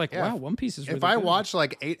 And you're like, Yeah, wow, One Piece is really If I good. watch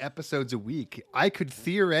like 8 episodes a week, I could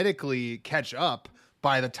theoretically catch up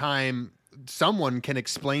by the time someone can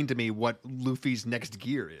explain to me what Luffy's next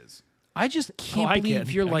gear is. I just can't I believe can.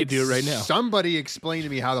 you're I like can do it right now. Somebody explain to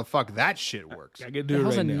me how the fuck that shit works. I can do The it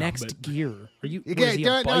hell's right a now. next but gear? Are you? You what is he, a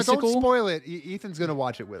no, don't bicycle? spoil it. Ethan's gonna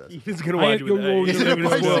watch it with us. He's gonna watch it. With Is he's it a gonna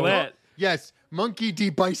spoil bicycle? that. Yes, Monkey D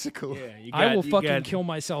bicycle. Yeah, you I will you fucking got kill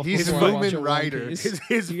myself. He's before I watch Moomin a One Rider. Piece.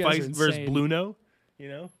 his You guys vice are versus insane. Bluno. You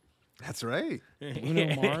know. That's right.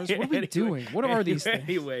 Bruno Mars. What are we doing? What are these things?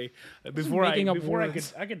 Anyway, before making up I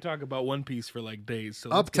words. could talk about One Piece for like days. So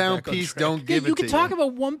let's get Uptown back on Peace track. don't Yeah, give you it can to talk you.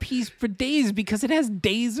 about One Piece for days because it has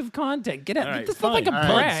days of content. Get out. All right, It's not like a fine.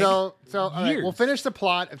 All brag. right, so all right, Years. we'll finish the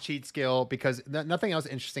plot of Cheat Skill because nothing else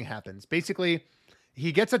interesting happens. Basically,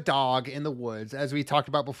 he gets a dog in the woods, as we talked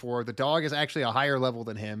about before. The dog is actually a higher level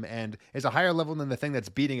than him and is a higher level than the thing that's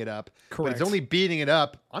beating it up. But Correct. it's only beating it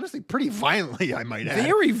up, honestly, pretty violently, I might add.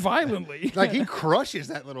 Very violently. Like he crushes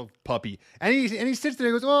that little puppy, and he sits there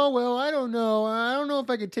and goes, "Oh well, I don't know if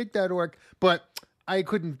I could take that orc, but I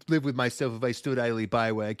couldn't live with myself if I stood idly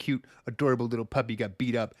by while a cute, adorable little puppy got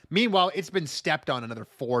beat up." Meanwhile, it's been stepped on another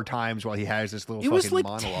 4 times while he has this little It fucking was like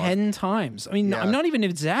monologue. 10 times. I mean, Yeah. I'm not even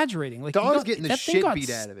exaggerating. Like Dog's he got, getting the that thing shit got beat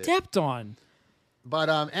out of it. stepped on. But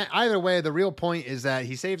either way, the real point is that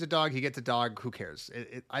he saves a dog, he gets a dog. Who cares?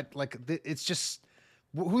 It's just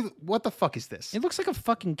what the fuck is this? It looks like a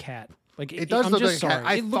fucking cat. Like It does I'm look just like a cat.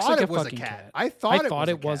 sorry. I It looks thought like it was a fucking cat. I thought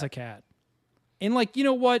it was a cat. And like, you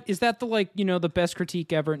know what? Is that the best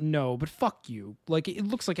critique ever? No, but fuck you. Like it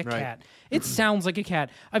looks like a Right. cat. It sounds like a cat.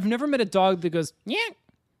 I've never met a dog that goes, yeah.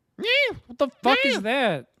 What the fuck is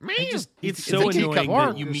that? It's It's so a teacup annoying bark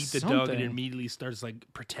that you or meet the dog and something. it immediately starts like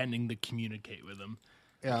pretending to communicate with him.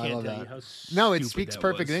 Yeah, I can't love tell you that. how No, it stupid speaks that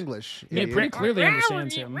perfect was. English. I mean, it pretty clearly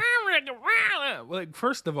understands him. Like,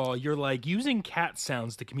 first of all, you're like using cat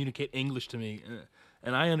sounds to communicate English to me,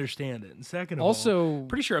 and I understand it. And second of Also- all,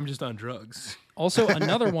 pretty sure I'm just on drugs. Also,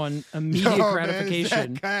 another one, immediate gratification.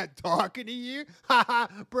 Man, is that cat talking to you? Haha,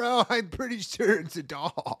 bro, I'm pretty sure it's a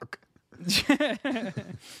dog.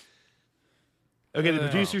 Okay, the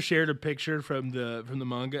producer shared a picture from the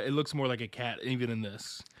manga. It looks more like a cat, even in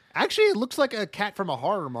this. Actually, it looks like a cat from a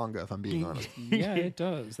horror manga, if I'm being honest. Yeah, it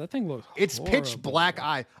does. That thing looks It's pitch horrible. black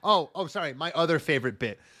eye. Oh, sorry. My other favorite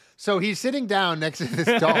bit. So he's sitting down next to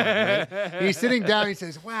this dog. Right? He's sitting down. He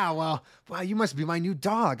says, wow, you must be my new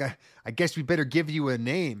dog. I guess we better give you a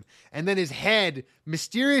name. And then his head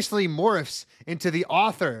mysteriously morphs into the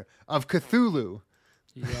author of Cthulhu.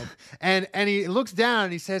 Yep. And he looks down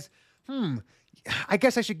and he says, I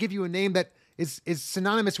guess I should give you a name that is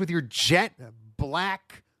synonymous with your jet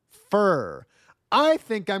black fur. I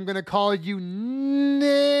think I'm going to call you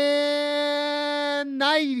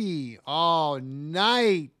Nighty. Oh,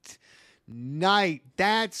 Night.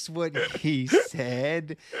 That's what he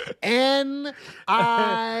said.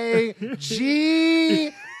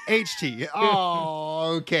 NIGHT.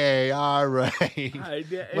 Oh, okay. All right.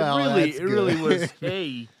 It Well, really, that's it really good. was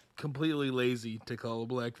A, completely lazy to call a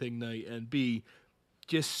black thing night, and B,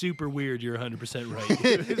 just super weird. You're 100% right.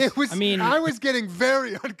 It was. I mean- I was getting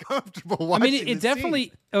very uncomfortable I watching. mean, it the definitely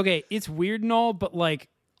scene. okay. It's weird and all, but like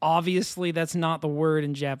obviously that's not the word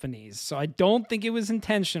in Japanese, so I don't think it was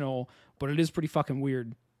intentional. But it is pretty fucking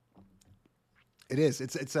weird. It is.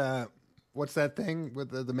 It's what's that thing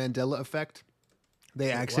with the Mandela effect?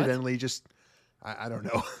 They accidentally just. I don't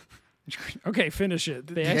know. Okay, finish it.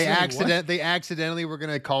 They They accidentally were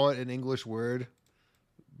gonna call it an English word.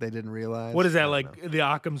 They didn't realize. What is that, I don't like know. the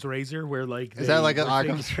Occam's razor, where like Is that like an where they-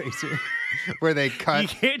 Occam's razor, where they cut? You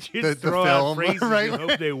can't just the throw film, out phrases right? and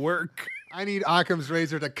hope they work. I need Occam's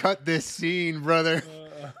razor to cut this scene, brother.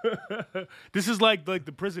 This is like the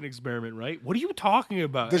prison experiment, right? What are you talking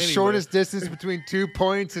about? The Anyway. shortest distance between 2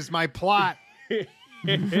 points is my plot.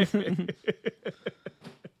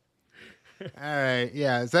 All right,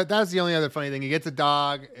 yeah. So that's the only other funny thing. He gets a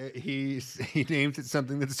dog. He names it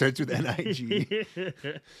something that starts with NIG,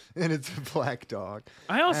 and it's a black dog.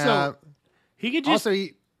 I also he could just.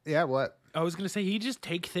 Yeah. What? I was gonna say he just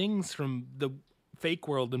take things from the fake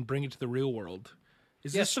world and bring it to the real world.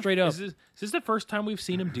 Is Yeah, this straight up. Is this the first time we've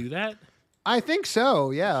seen him do that? I think so.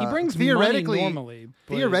 Yeah. He brings theoretically. money normally.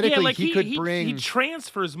 But Theoretically, he could bring. He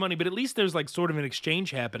transfers money, but at least there's like sort of an exchange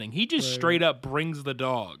happening. He just straight up brings the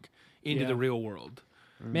dog into Yeah. the real world.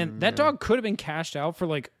 man, that dog could have been cashed out for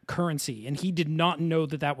like currency, and he did not know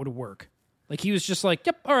that would work. Like he was just like,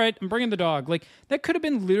 "Yep, all right, I'm bringing the dog." Like that could have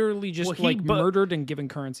been literally just Well, but- murdered and given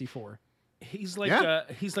currency for. He's like Yeah.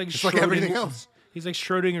 he's like Just like everything else. He's like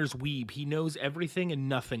Schrodinger's weeb. He knows everything and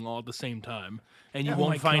nothing all at the same time, and you Oh my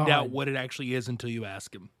won't find out God. what it actually is until you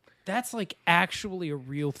ask him. That's like actually a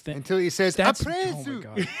real thing. Until he says, That's "Appraiser."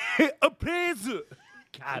 oh my God. Appraisal.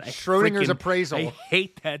 God, Schrodinger's appraisal. I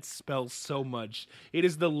hate that spell so much. It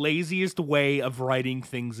is the laziest way of writing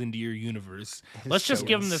things into your universe. Let's just so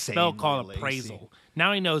give him the spell insanely called lazy. appraisal.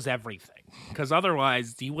 Now he knows everything, because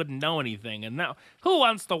otherwise he wouldn't know anything. And now, who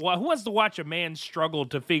wants to watch a man struggle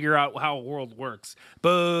to figure out how a world works?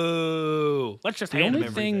 Boo! Let's just The hand him only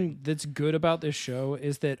everything. thing that's good about this show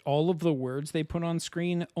is that all of the words they put on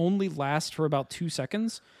screen only last for about 2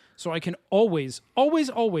 seconds. So I can always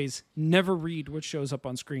never read what shows up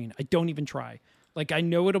on screen. I don't even try. Like, I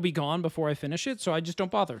know it'll be gone before I finish it, so I just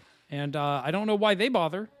don't bother. And I don't know why they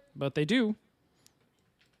bother, but they do.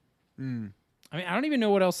 I mean, I don't even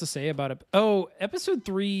know what else to say about it. Oh, episode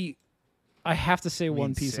 3, I have to say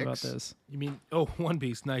one piece about 6? this. You mean One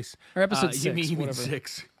Piece? Nice. Or episode You mean 6, whatever.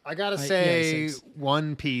 6? I gotta yeah, say, 6.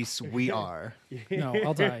 One Piece, we are. No,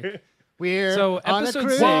 I'll die. We're So, on a episode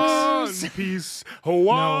cruise. 6. One Piece, No. Oh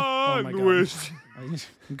one my God. wish.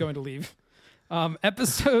 I'm going to leave.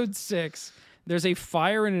 Episode 6. There's a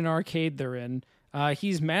fire in an arcade they're in.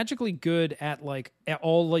 He's magically good at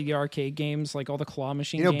all the arcade games, like all the claw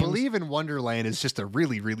machine games. Believe in Wonderland is just a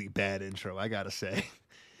really, really bad intro, I gotta say.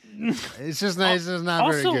 It's just nice. It's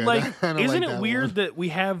not very Also, good. like, I don't isn't like it that weird one. that we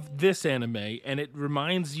have this anime and it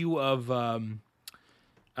reminds you of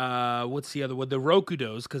what's the other one? The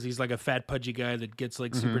Rokudos, because he's like a fat, pudgy guy that gets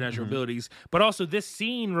like supernatural abilities. But also, this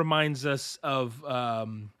scene reminds us of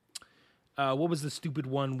what was the stupid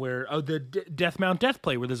one where the Death Mount Death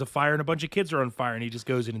Play, where there's a fire and a bunch of kids are on fire and he just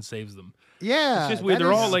goes in and saves them. Yeah, It's just weird. that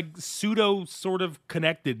They're is- all like pseudo sort of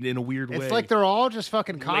connected in a weird way. It's like they're all just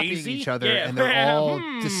fucking copying Lazy? each other, Yeah. and they're all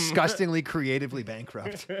disgustingly creatively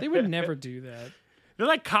bankrupt. They would never do that. They're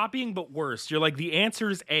like copying, but worse. You're like, the answer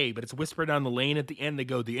is A, but it's whispered down the lane at the end. They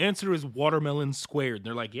go, the answer is watermelon squared. And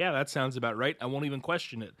they're like, yeah, that sounds about right. I won't even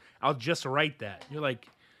question it. I'll just write that. You're like,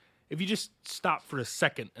 if you just stop for a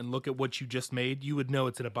second and look at what you just made, you would know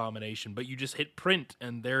it's an abomination. But you just hit print,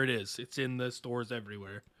 and there it is. It's in the stores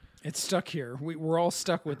everywhere. It's stuck here. We're all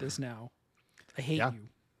stuck with this now. I hate Yeah.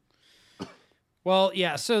 you. Well,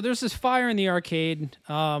 yeah. So there's this fire in the arcade.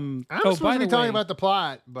 I'm by supposed to the be telling way, you about the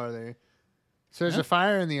plot, brother. So there's a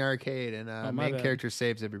fire in the arcade, and my main bad. character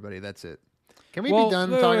saves everybody. That's it. Can we well, be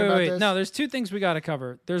done wait, talking wait, about wait. this? No, there's 2 things we got to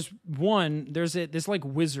cover. There's one. There's this like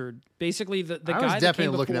wizard. Basically, the I guy was that came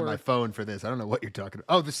definitely looking at before- my phone for this. I don't know what you're talking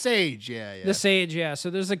about. Oh, the sage. Yeah, yeah. The sage, yeah. So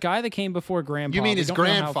there's a guy that came before Grandpa. You mean We his don't know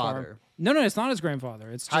how far. grandfather? No, it's not his grandfather.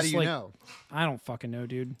 It's just How do you like know? I don't fucking know,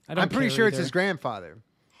 dude. I don't. I'm pretty care sure it's either. his grandfather.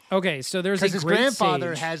 Okay, so there's a Because his great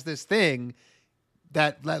grandfather sage. has this thing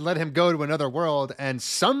that let him go to another world, and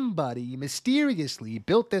somebody mysteriously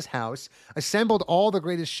built this house, assembled all the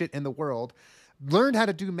greatest shit in the world, learned how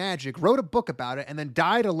to do magic, wrote a book about it, and then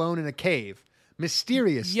died alone in a cave.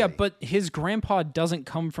 Mysteriously. Yeah, but his grandpa doesn't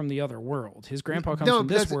come from the other world. His grandpa comes from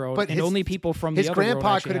this because- world, but and his- only people from his the other world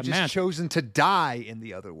grandpa actually could have have just magic. chosen to die in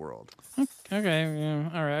the other world. Okay, yeah,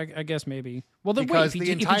 all right. I guess maybe. Well, then Because wait.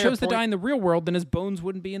 the If he entire chose to point- die in the real world, then his bones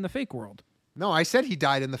wouldn't be in the fake world. No, I said he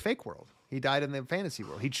died in the fake world. He died in the fantasy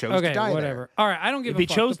world. He chose Okay, to die whatever. All right, I don't give If a he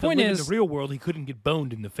fuck. chose The to point live in is, the real world, he couldn't get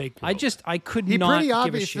boned in the fake world. I could He not pretty give a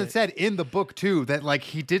obviously shit. said in the book too that like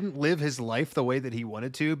he didn't live his life the way that he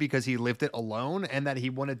wanted to because he lived it alone, and that he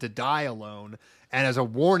wanted to die alone, and as a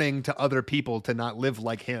warning to other people to not live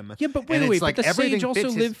like him. Yeah, but And wait. it's like But the everything sage also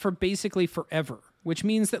fits his- lived for basically forever, which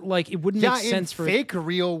means that like it wouldn't Yeah, make sense in for fake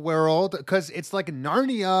real world because it's like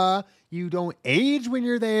Narnia. You don't age when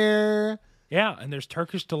you're there. Yeah, and there's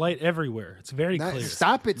Turkish delight everywhere. It's very That- clear.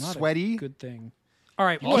 Stop it, Not a sweaty. good thing. All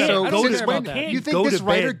right. Also, whatever. I don't since care when about that. you Go think this to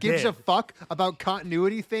writer bed gives a dead. fuck about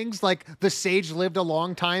continuity things like the sage lived a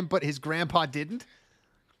long time but his grandpa didn't?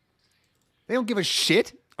 They don't give a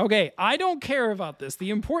shit. Okay, I don't care about this. The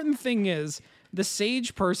important thing is the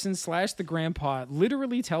sage person / the grandpa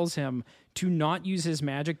literally tells him to not use his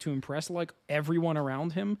magic to impress like everyone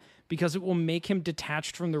around him because it will make him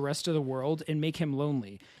detached from the rest of the world and make him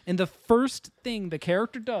lonely. And the first thing the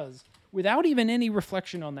character does, without even any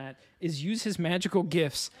reflection on that, is use his magical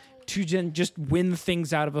gifts to just win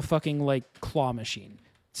things out of a fucking like claw machine.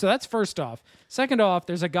 So that's first off. Second off,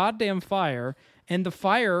 there's a goddamn fire, and the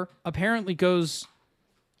fire apparently goes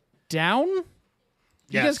down. You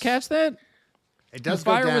Yes. guys catch that? It The does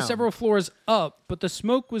go fire down. was several floors up, but the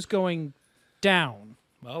smoke was going down.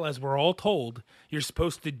 Well, as we're all told, you're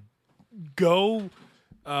supposed to go,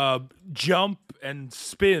 jump, and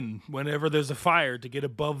spin whenever there's a fire to get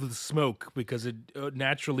above the smoke because it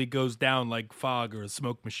naturally goes down like fog or a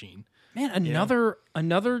smoke machine. Man, another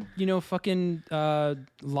fucking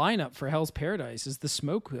lineup for Hell's Paradise is the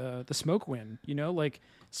smoke win. Like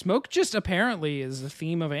smoke just apparently is the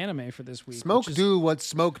theme of anime for this week. Smoke do what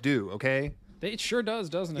smoke do, okay? It sure does,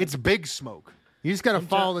 doesn't it? It's big smoke. You just got to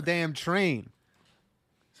follow the damn train.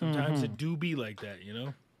 Sometimes it do be like that,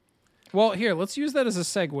 Well, here, let's use that as a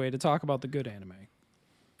segue to talk about the good anime.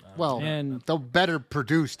 Well, and the better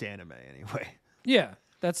produced anime anyway. Yeah,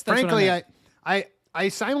 that's frankly, what I meant. I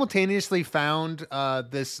simultaneously found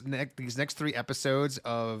these next 3 episodes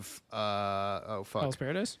of Hell's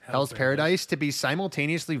Paradise. Hell's Paradise to be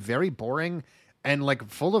simultaneously very boring and like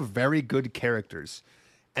full of very good characters,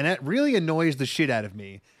 and that really annoys the shit out of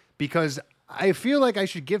me because I feel like I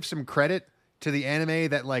should give some credit to the anime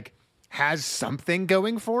that like has something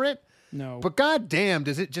going for it. No, but goddamn,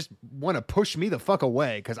 does it just want to push me the fuck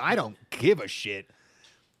away? Because I don't give a shit.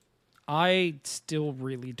 I still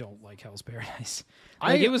really don't like Hell's Paradise.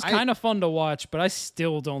 It was kind of fun to watch, but I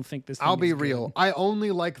still don't think this thing I'll be is real. good. I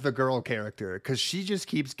only like the girl character because she just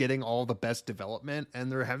keeps getting all the best development,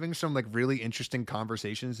 and they're having some like really interesting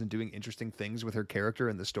conversations and doing interesting things with her character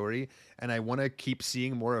in the story, and I want to keep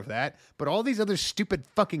seeing more of that. But all these other stupid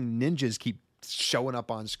fucking ninjas keep showing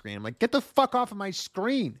up on screen. I'm like, get the fuck off of my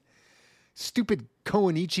screen, stupid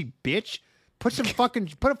Koenichi bitch. Put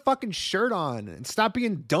a fucking shirt on and stop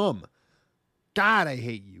being dumb. God, I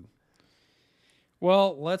hate you.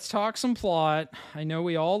 Well, let's talk some plot. I know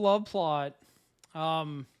we all love plot.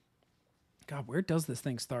 God, where does this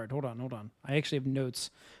thing start? Hold on. I actually have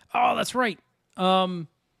notes. Oh, that's right.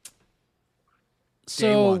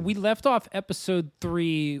 So we left off episode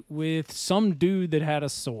 3 with some dude that had a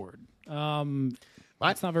sword.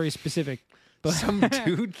 That's not very specific. But some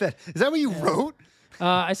dude is that what you wrote?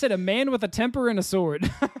 I said a man with a temper and a sword.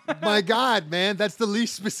 My God, man, that's the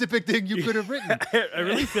least specific thing you could have written. I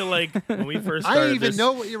really feel like when we first started I even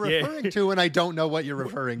know what you're referring to, and I don't know what you're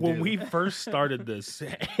referring to. When we first started this,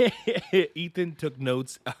 Ethan took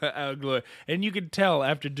notes out of glory. And you could tell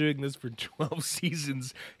after doing this for 12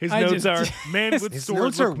 seasons, his notes are, man with his sword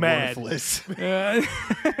notes look are mad. worthless.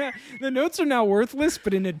 The notes are now worthless,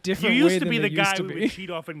 but in a different way. You used to than be they the guy used to who be. would cheat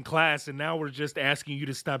off in class, and now we're just asking you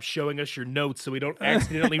to stop showing us your notes so we don't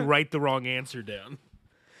accidentally write the wrong answer down.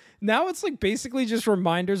 Now it's like basically just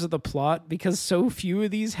reminders of the plot because so few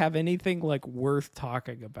of these have anything like worth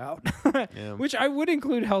talking about. Which I would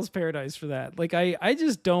include Hell's Paradise for that. Like I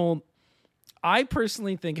just don't. I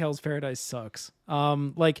personally think Hell's Paradise sucks.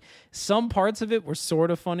 Like some parts of it were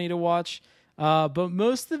sort of funny to watch, but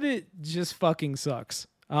most of it just fucking sucks.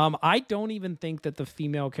 I don't even think that the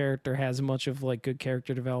female character has much of like good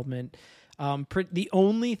character development. The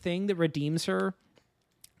only thing that redeems her,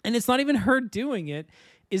 and it's not even her doing it,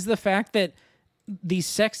 is the fact that the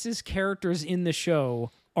sexist characters in the show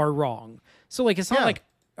are wrong. So like it's not like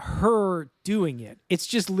her doing it. It's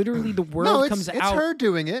just literally the world comes out. It's her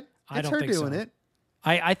doing it. I don't think so.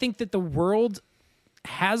 I think that the world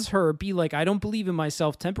has her be like, I don't believe in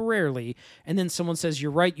myself temporarily, and then someone says, you're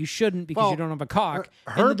right, you shouldn't because you don't have a cock.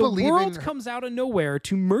 Her and then the believing- world comes out of nowhere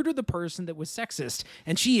to murder the person that was sexist,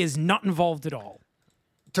 and she is not involved at all.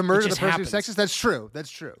 To murder the just person who's happens. sexist? That's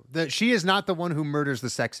true. She is not the one who murders the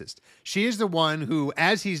sexist. She is the one who,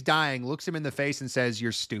 as he's dying, looks him in the face and says,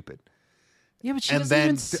 you're stupid. Yeah, but she And doesn't then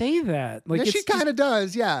even say that. Like Yeah, it's she kind of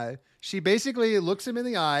does, yeah. She basically looks him in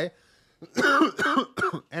the eye,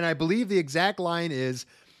 and I believe the exact line is,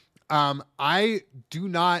 I do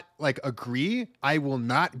not agree. I will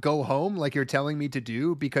not go home like you're telling me to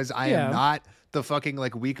do because I am not the fucking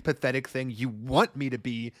weak, pathetic thing you want me to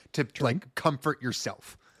be to comfort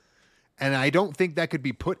yourself. And I don't think that could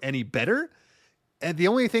be put any better. And the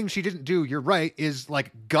only thing she didn't do, you're right, is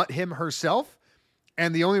gut him herself.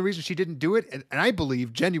 And the only reason she didn't do it, and I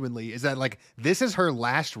believe genuinely, is that this is her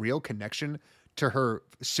last real connection to her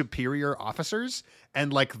superior officers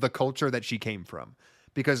and the culture that she came from.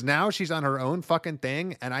 Because now she's on her own fucking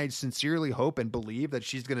thing, and I sincerely hope and believe that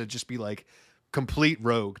she's gonna just be complete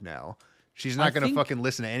rogue now. She's not gonna fucking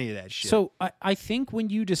listen to any of that shit. So I think when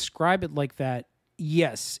you describe it like that,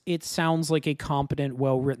 yes, it sounds like a competent,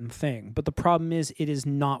 well-written thing. But the problem is it is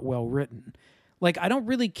not well-written. I don't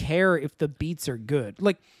really care if the beats are good.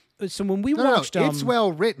 So when we watched... it's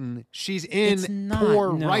well written. She's in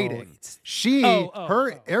poor writing.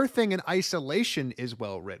 Her thing in isolation is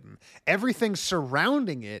well written. Everything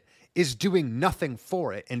surrounding it is doing nothing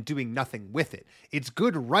for it and doing nothing with it. It's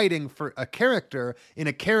good writing for a character in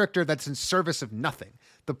a character that's in service of nothing.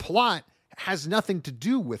 The plot has nothing to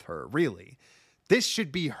do with her, really. This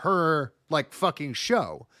should be her fucking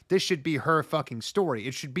show. This should be her fucking story.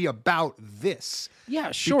 It should be about this.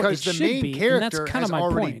 Yeah, sure. Because it the main be, character and that's kind has of my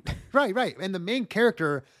already point. right, and the main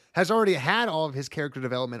character has already had all of his character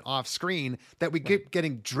development off screen that we keep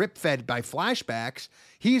getting drip fed by flashbacks.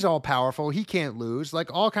 He's all powerful. He can't lose,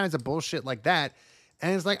 like all kinds of bullshit like that.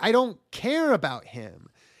 And it's like, I don't care about him.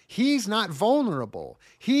 He's not vulnerable.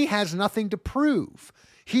 He has nothing to prove.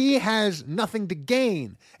 He has nothing to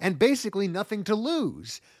gain and basically nothing to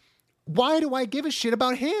lose. Why do I give a shit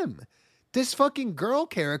about him? This fucking girl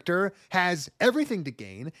character has everything to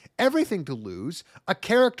gain, everything to lose, a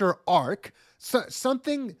character arc,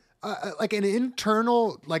 something like an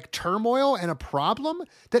internal like turmoil and a problem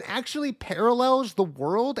that actually parallels the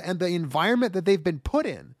world and the environment that they've been put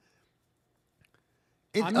in.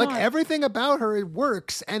 Everything about her, it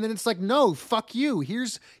works, and then it's like, no, fuck you.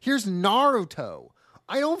 Here's Naruto.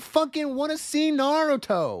 I don't fucking want to see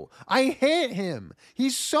Naruto. I hate him.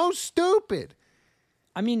 He's so stupid.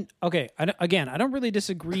 I mean, okay. I don't really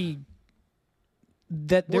disagree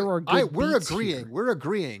that there are good We're beats agreeing. here. We're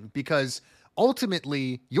agreeing because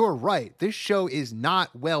ultimately, you're right. This show is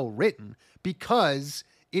not well written because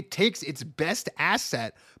it takes its best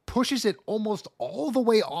asset, pushes it almost all the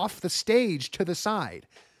way off the stage to the side.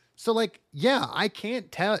 So, like, yeah, I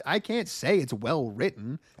can't say it's well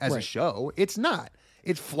written as a show. It's not.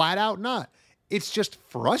 It's flat out not. It's just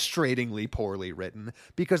frustratingly poorly written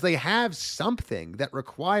because they have something that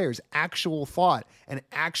requires actual thought and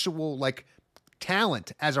actual like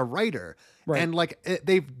talent as a writer. Right. And like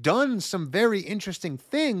they've done some very interesting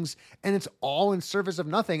things and it's all in service of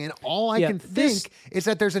nothing. And all I can think is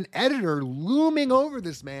that there's an editor looming over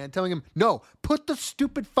this man telling him, no, put the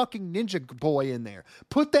stupid fucking ninja boy in there.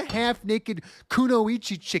 Put the half naked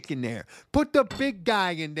kunoichi chick in there. Put the big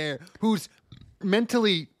guy in there who's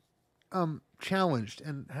mentally challenged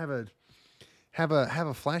and have a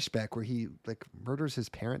flashback where he like murders his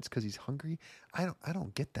parents because he's hungry. I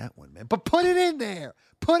don't get that one, man. But put it in there.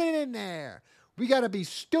 Put it in there. We gotta be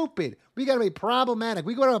stupid. We gotta be problematic.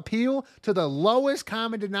 We gotta appeal to the lowest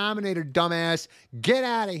common denominator, dumbass. Get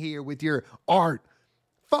out of here with your art.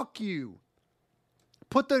 Fuck you.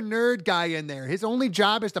 Put the nerd guy in there. His only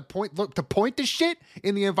job is to point the shit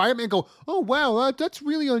in the environment and go, oh, wow, that's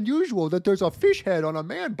really unusual that there's a fish head on a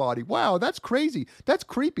man body. Wow, that's crazy. That's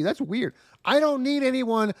creepy. That's weird. I don't need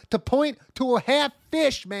anyone to point to a half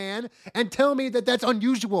fish, man, and tell me that that's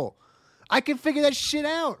unusual. I can figure that shit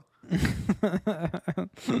out.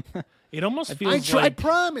 It almost feels like... I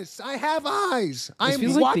promise. I have eyes. I am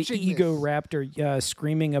feels watching like the ego raptor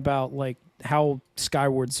screaming about like how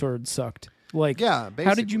Skyward Sword sucked. Like, yeah,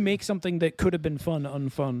 how did you make something that could have been fun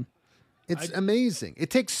unfun? It's amazing. It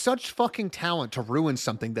takes such fucking talent to ruin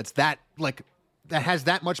something that has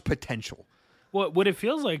that much potential. What it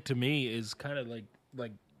feels like to me is kind of like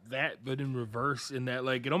that, but in reverse. In that,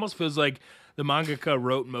 like, it almost feels like the mangaka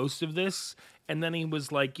wrote most of this, and then he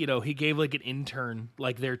was like, he gave like an intern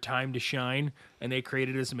like their time to shine, and they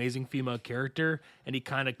created this amazing female character, and he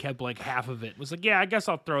kind of kept like half of it. It was like, yeah, I guess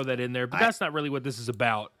I'll throw that in there, but that's not really what this is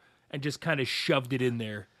about. And just kind of shoved it in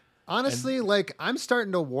there. Honestly, I'm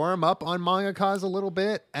starting to warm up on mangakas a little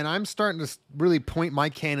bit, and I'm starting to really point my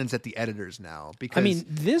cannons at the editors now. Because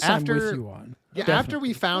I'm with you on. Yeah, Definitely. after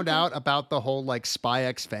we found out about the whole like Spy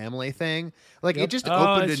X Family thing, it just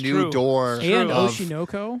opened a new door. And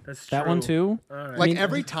Oshinoko, that one too. Right.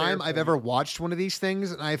 Every time I've ever watched one of these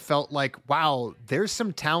things, and I felt like, wow, there's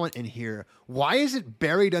some talent in here. Why is it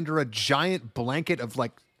buried under a giant blanket of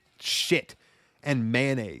like shit and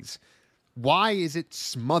mayonnaise? Why is it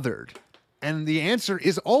smothered? And the answer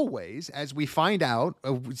is always, as we find out,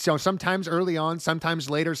 so sometimes early on, sometimes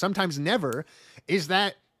later, sometimes never, is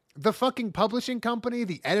that the fucking publishing company,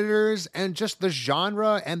 the editors, and just the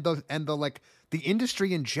genre and the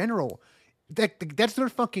industry in general, that's their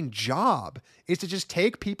fucking job, is to just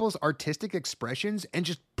take people's artistic expressions and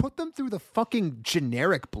just put them through the fucking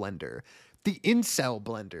generic blender. The incel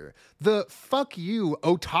blender, the fuck you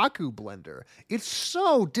otaku blender. It's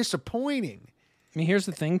so disappointing. I mean, here's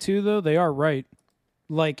the thing too, though. They are right.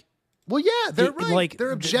 Like, well, yeah, they're right. Like,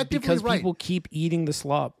 they're objectively because right. People keep eating the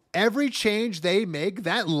slop. Every change they make,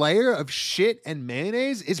 that layer of shit and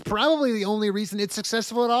mayonnaise is probably the only reason it's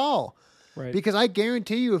successful at all. Right. Because I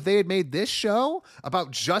guarantee you, if they had made this show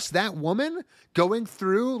about just that woman going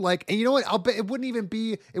through and you know what? I'll bet it wouldn't even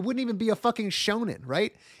be a fucking shonen,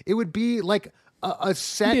 right? It would be like a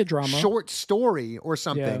set short story or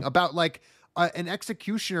something about like an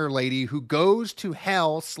executioner lady who goes to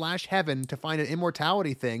hell / heaven to find an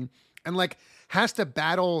immortality thing and like has to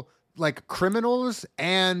battle like criminals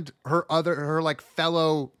and her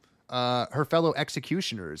fellow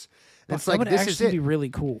executioners. It's that like would this actually is it. be really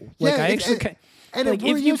cool. Like if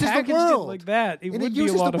you uses the packaged world it like that, it would be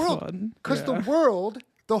a lot of fun. Because the world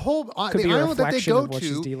The whole Could the be a island that they reflection go of what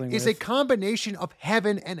she's to dealing is with. a combination of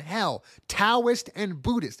heaven and hell, Taoist and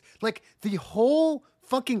Buddhist. Like the whole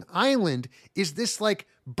fucking island is this like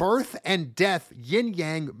birth and death, yin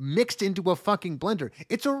yang mixed into a fucking blender.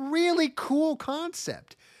 It's a really cool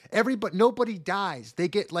concept. Nobody dies. They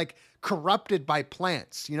get like corrupted by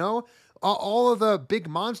plants, you know? All of the big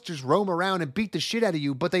monsters roam around and beat the shit out of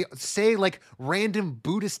you, but they say like random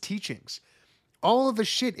Buddhist teachings. All of the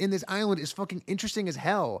shit in this island is fucking interesting as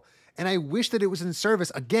hell. And I wish that it was in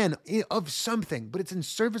service, again, of something, but it's in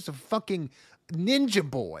service of fucking Ninja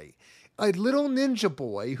Boy. A little ninja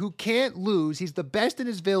boy who can't lose. He's the best in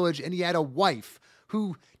his village, and he had a wife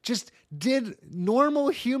who just did normal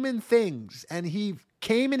human things, and he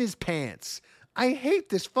came in his pants. I hate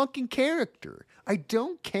this fucking character. I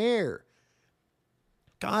don't care.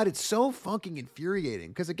 God, it's so fucking infuriating.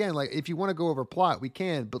 Because again, like, if you want to go over plot, we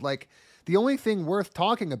can, but like, the only thing worth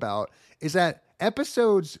talking about is that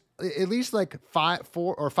episodes, at least like 5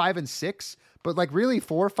 and 6, but like really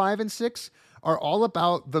 4, 5, and 6 are all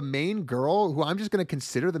about the main girl, who I'm just going to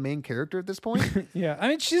consider the main character at this point. Yeah, I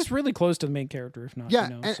mean, she's really close to the main character, if not. Yeah,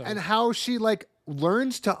 you know, and how she like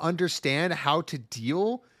learns to understand how to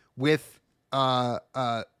deal with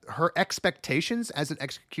her expectations as an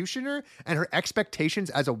executioner and her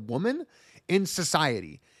expectations as a woman in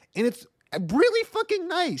society. And it's really fucking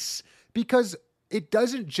nice because it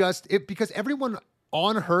doesn't just because everyone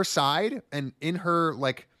on her side and in her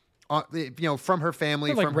like from her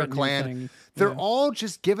family, like from her clan, thing. they're Yeah. all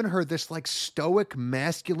just giving her this like stoic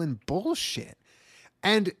masculine bullshit.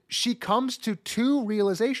 And she comes to 2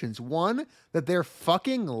 realizations. One, that they're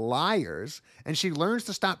fucking liars. And she learns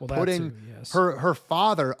to stop That putting too, yes. her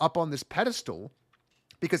father up on this pedestal.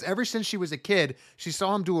 Because ever since she was a kid, she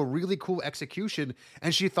saw him do a really cool execution.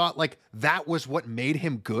 And she thought like that was what made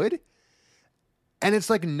him good. And it's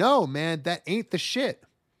like, no, man, that ain't the shit.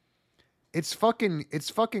 It's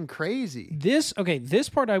fucking crazy. This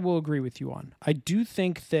part I will agree with you on. I do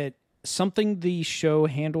think that something the show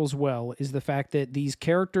handles well is the fact that these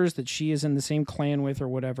characters that she is in the same clan with or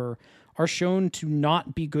whatever are shown to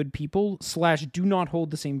not be good people / do not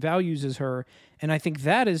hold the same values as her. And I think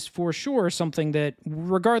that is for sure something that,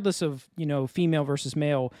 regardless of, female versus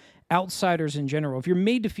male, outsiders in general, if you're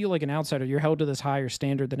made to feel like an outsider, you're held to this higher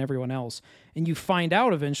standard than everyone else. And you find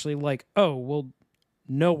out eventually like, oh, well,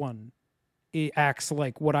 no one acts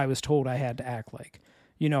like what I was told I had to act like.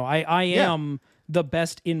 I am the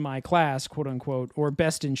best in my class, quote unquote, or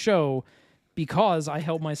best in show because I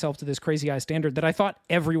held myself to this crazy high standard that I thought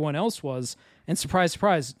everyone else was. And surprise,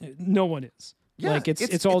 surprise, no one is. Yeah, like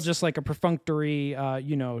it's all just like a perfunctory,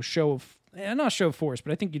 show of, not show of force,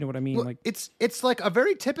 but I think you know what I mean. Well, like it's like a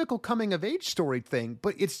very typical coming of age story thing,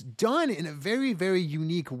 but it's done in a very, very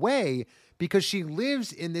unique way because she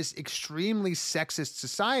lives in this extremely sexist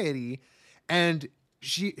society. And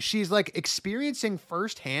she's like experiencing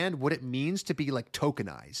firsthand what it means to be like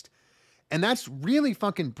tokenized. And that's really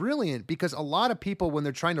fucking brilliant because a lot of people, when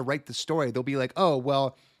they're trying to write the story, they'll be like, oh,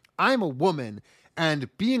 well, I'm a woman and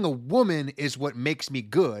being a woman is what makes me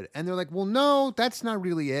good. And they're like, well, no, that's not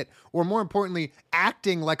really it. Or more importantly,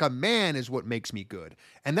 acting like a man is what makes me good.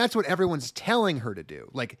 And that's what everyone's telling her to do.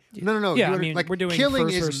 Like, no. Yeah, I mean, we're doing killing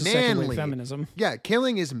first is versus second wave manly. feminism. Yeah,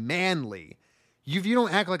 killing is manly. If you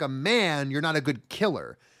don't act like a man, you're not a good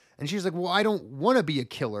killer. And she's like, well, I don't want to be a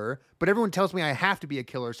killer, but everyone tells me I have to be a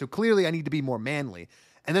killer, so clearly I need to be more manly.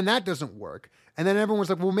 And then that doesn't work. And then everyone's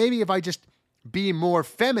like, well, maybe if I just be more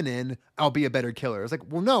feminine, I'll be a better killer. It's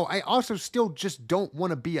like, well, no, I also still just don't want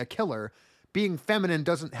to be a killer. Being feminine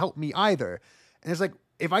doesn't help me either. And it's like,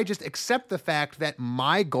 if I just accept the fact that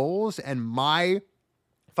my goals and my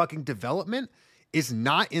fucking development is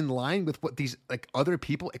not in line with what these like other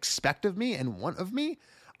people expect of me and want of me,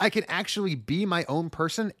 I can actually be my own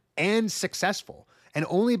person and successful. And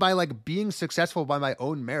only by like being successful by my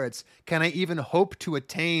own merits can I even hope to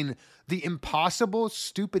attain the impossible,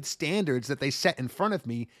 stupid standards that they set in front of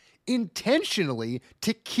me intentionally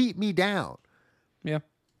to keep me down. Yeah.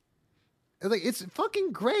 Like, it's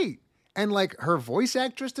fucking great. And like her voice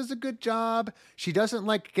actress does a good job. She doesn't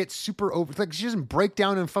like get super over, like she doesn't break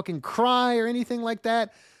down and fucking cry or anything like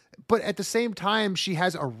that. But at the same time, she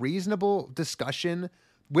has a reasonable discussion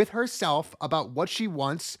with herself about what she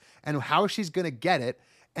wants and how she's going to get it.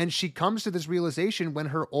 And she comes to this realization when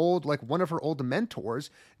her one of her old mentors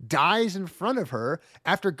dies in front of her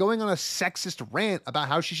after going on a sexist rant about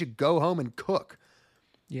how she should go home and cook.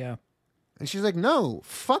 Yeah. And she's like, no,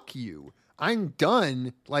 fuck you. I'm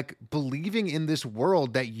done like believing in this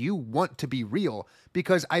world that you want to be real,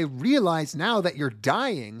 because I realize now that you're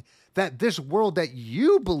dying that this world that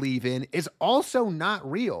you believe in is also not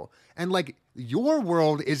real. And like your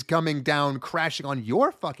world is coming down, crashing on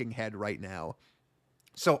your fucking head right now.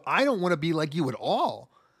 So I don't want to be like you at all.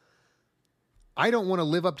 I don't want to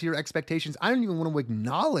live up to your expectations. I don't even want to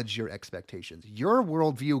acknowledge your expectations. Your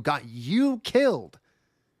worldview got you killed.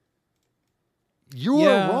 You're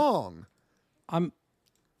wrong.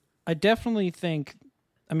 I definitely think,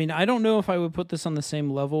 I mean, I don't know if I would put this on the same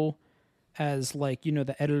level as like, you know,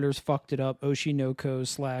 the editors fucked it up, Oshinoko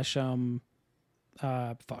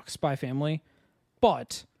 / Spy Family.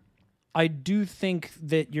 But I do think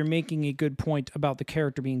that you're making a good point about the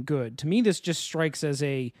character being good. To me, this just strikes as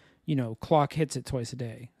a, you know, clock hits it twice a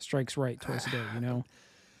day, strikes right twice a day, you know?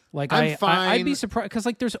 Like, I'd be surprised, because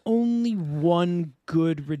like there's only one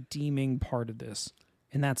good redeeming part of this,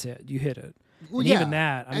 and that's it. You hit it. Well, and even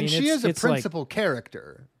that, I mean, she is a it's principal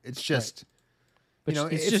character. It's just, right. you know,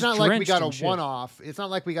 it's just not like we got a shit. one-off. It's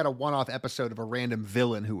not like we got a one-off episode of a random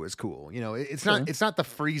villain who was cool. You know, it's not. It's not the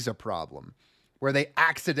Frieza problem, where they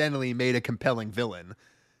accidentally made a compelling villain,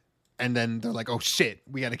 and then they're like, "Oh shit,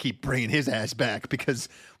 we got to keep bringing his ass back because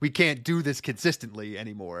we can't do this consistently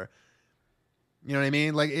anymore." You know what I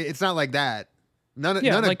mean? Like, it's not like that. None of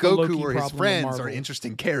Goku or his friends are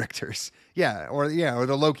interesting characters. Or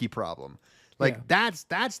the Loki problem. Like that's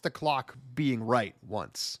the clock being right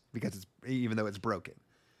once, because it's, even though it's broken.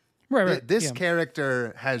 Right. This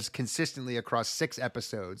character has consistently across 6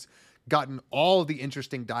 episodes gotten all the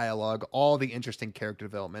interesting dialogue, all the interesting character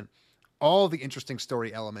development, all the interesting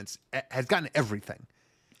story elements, has gotten everything.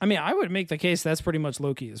 I mean, I would make the case that's pretty much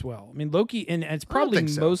Loki as well. I mean, Loki, and it's probably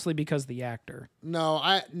mostly because of the actor. No,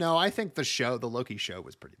 I think the Loki show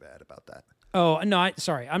was pretty bad about that. Oh, no, I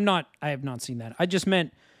have not seen that. I just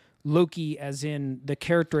meant Loki as in the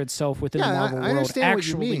character itself within the Marvel world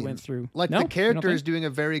actually went through. Like, the character is doing a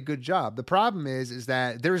very good job. The problem is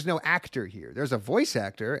that there's no actor here. There's a voice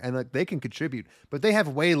actor, and like they can contribute, but they have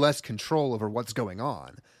way less control over what's going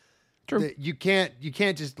on. True. You can't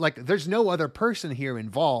just like, there's no other person here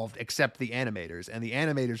involved except the animators, and the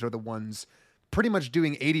animators are the ones pretty much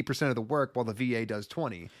doing 80% of the work while the VA does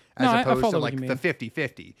 20, as opposed to like the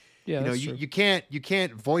 50-50. Yeah, you know, you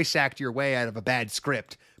can't voice act your way out of a bad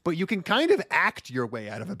script, but you can kind of act your way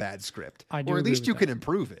out of a bad script, or at least you can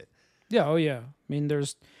improve it. Yeah. Oh yeah. I mean,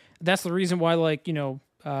 that's the reason why, like, you know,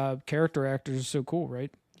 character actors are so cool,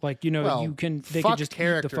 right? Like, you know, they can just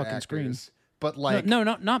eat the fucking screen. But like, no,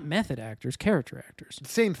 not method actors, character actors.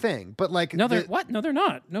 Same thing. But like, no, what? No, they're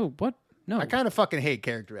not. No, what? No, I kind of fucking hate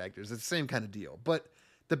character actors. It's the same kind of deal. But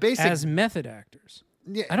the basic as method actors.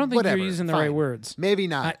 Yeah, I don't think whatever, you're using the fine. right words. Maybe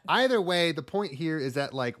not. Either way, the point here is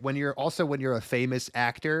that like when you're a famous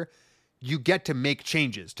actor, you get to make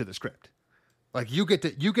changes to the script. Like you get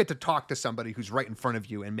to talk to somebody who's right in front of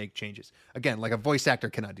you and make changes. Again, like a voice actor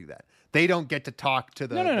cannot do that. They don't get to talk to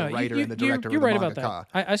the writer and the director. You're or the right mangaka.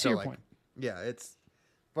 about that. I see your like, point. Yeah, it's.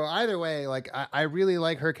 But either way, like I really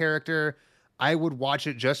like her character. I would watch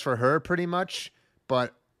it just for her, pretty much.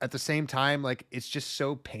 But at the same time, like it's just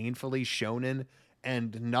so painfully shonen,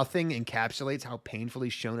 and nothing encapsulates how painfully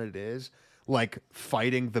shonen it is. Like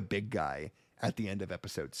fighting the big guy at the end of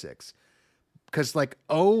episode 6, because like,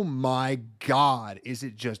 oh my god, is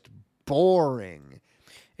it just boring?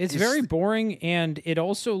 It's very boring, and it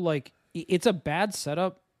also like it's a bad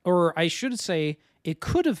setup, or I should say, it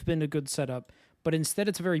could have been a good setup. But instead,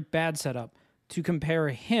 it's a very bad setup to compare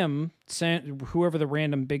him, whoever the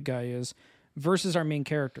random big guy is, versus our main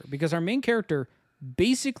character. Because our main character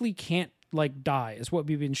basically can't, like, die, is what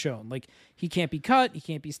we've been shown. Like, he can't be cut, he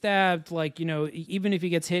can't be stabbed. Like, you know, even if he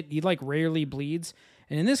gets hit, he, like, rarely bleeds.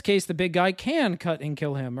 And in this case, the big guy can cut and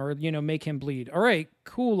kill him or, you know, make him bleed. All right,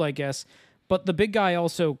 cool, I guess. But the big guy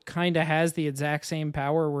also kind of has the exact same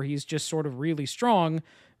power where he's just sort of really strong,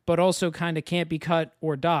 but also kind of can't be cut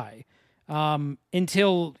or die.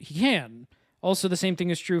 Until he can. Also, the same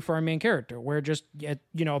thing is true for our main character, where just,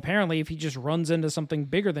 you know, apparently if he just runs into something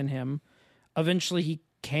bigger than him, eventually he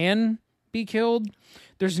can be killed.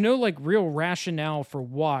 There's no, like, real rationale for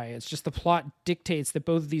why. It's just the plot dictates that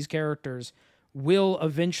both of these characters will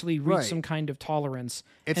eventually reach some kind of tolerance,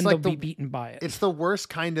 and like they'll be beaten by it. It's the worst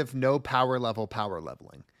kind of no power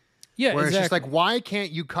leveling. Yeah, where exactly. It's just like, why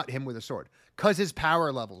can't you cut him with a sword? Because his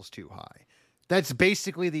power level's too high. That's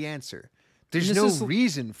basically the answer. There's no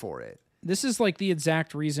reason for it. This is like the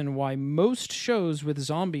exact reason why most shows with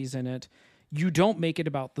zombies in it, you don't make it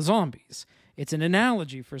about the zombies. It's an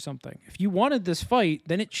analogy for something. If you wanted this fight,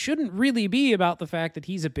 then it shouldn't really be about the fact that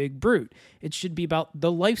he's a big brute. It should be about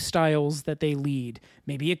the lifestyles that they lead.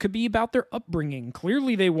 Maybe it could be about their upbringing.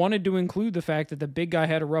 Clearly, they wanted to include the fact that the big guy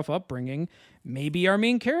had a rough upbringing. Maybe our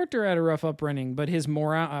main character had a rough upbringing, but his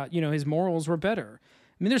his morals were better.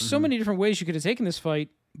 I mean, there's so many different ways you could have taken this fight,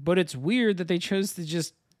 but it's weird that they chose to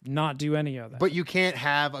just not do any of that. But you can't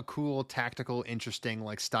have a cool, tactical, interesting,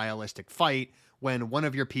 like stylistic fight when one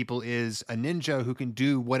of your people is a ninja who can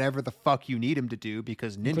do whatever the fuck you need him to do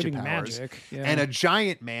because ninja Including powers, magic, yeah. and a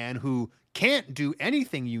giant man who can't do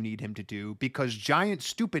anything you need him to do because giant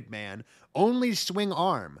stupid man only swing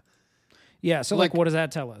arm. Yeah, so like what does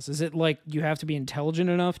that tell us? Is it like you have to be intelligent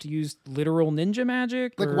enough to use literal ninja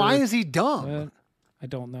magic? Like, why is he dumb? I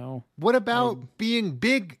don't know. What about being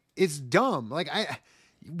big is dumb?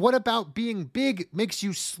 What about being big makes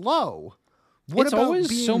you slow? What It's about always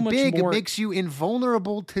being so much big more- makes you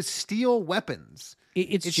invulnerable to steal weapons?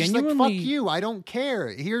 It's Just genuinely like, fuck you, I don't care.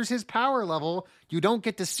 Here's his power level. You don't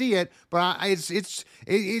get to see it, but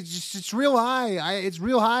it's real high. It's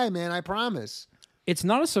real high, man. I promise. It's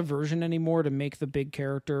not a subversion anymore to make the big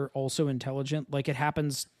character also intelligent. Like it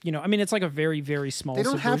happens, I mean, it's like a very, very small They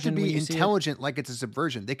don't have to subversion when be you see it. intelligent like it's a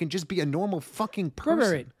subversion. They can just be a normal fucking person.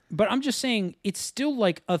 Right. But I'm just saying it's still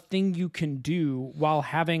like a thing you can do while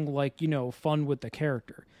having like, fun with the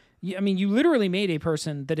character. I mean, you literally made a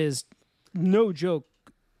person that is, no joke,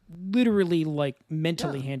 literally like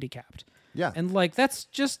mentally handicapped. Yeah. And like that's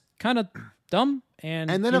just kind of dumb and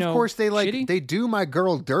then of course shitty. they do my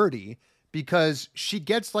girl dirty because she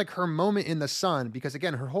gets like her moment in the sun because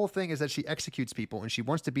again her whole thing is that she executes people and she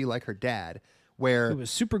wants to be like her dad where Who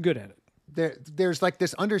was super good at it. there's like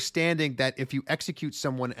this understanding that if you execute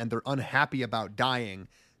someone and they're unhappy about dying,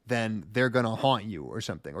 then they're going to haunt you or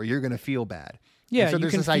something, or you're going to feel bad. Yeah, And so you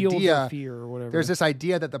there's can this feel idea, their fear or whatever. There's this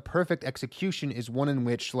idea that the perfect execution is one in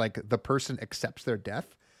which like the person accepts their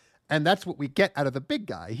death. And that's what we get out of the big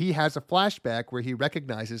guy. He has a flashback where he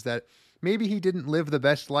recognizes that maybe he didn't live the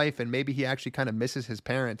best life and maybe he actually kind of misses his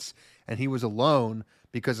parents and he was alone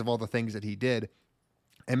because of all the things that he did.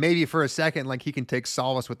 And maybe for a second, like he can take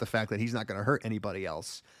solace with the fact that he's not going to hurt anybody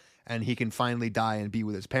else and he can finally die and be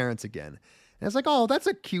with his parents again. And it's like, oh, that's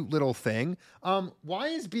a cute little thing. Why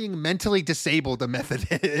is being mentally disabled a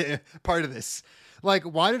method part of this? Like,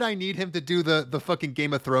 why did I need him to do the fucking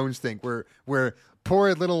Game of Thrones thing where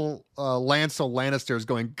poor little Lancel Lannister is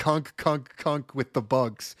going kunk, kunk, kunk with the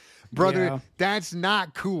bugs? Brother, Yeah. That's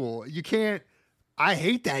not cool. You can't. I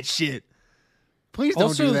hate that shit. Please don't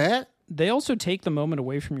Also, do that. They also take the moment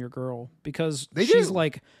away from your girl because They she's do.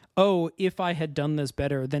 like, oh, if I had done this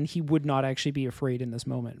better, then he would not actually be afraid in this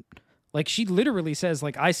moment. Like she literally says,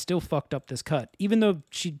 like, I still fucked up this cut, even though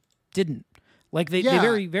she didn't. Like they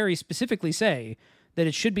very, very specifically say that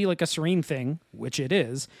it should be like a serene thing, which it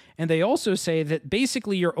is. And they also say that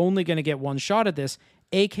basically you're only going to get one shot at this,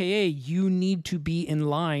 AKA you need to be in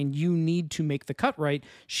line. You need to make the cut right.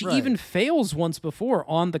 She Right. even fails once before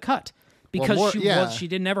on the cut because she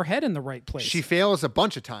didn't have her head in the right place. She fails a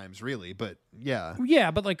bunch of times, really, but yeah.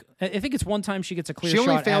 Yeah, but like I think it's one time she gets a clear She shot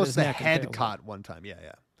only at fails his the neck and head fails. caught one time. Yeah.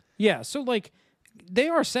 Yeah, so like they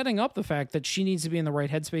are setting up the fact that she needs to be in the right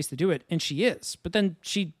headspace to do it, and she is. But then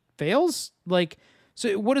she fails. Like,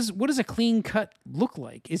 so what does a clean cut look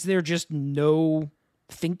like? Is there just no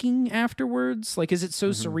thinking afterwards? Like, is it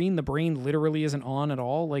so serene the brain literally isn't on at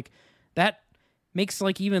all? Like, that makes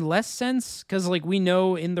like even less sense because like we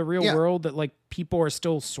know in the real world that like people are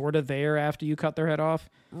still sort of there after you cut their head off.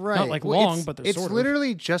 Right. Not like Well, long, but they're it's sort of.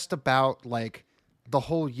 literally just about like the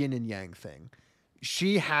whole yin and yang thing.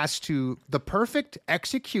 She has to, the perfect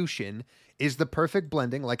execution is the perfect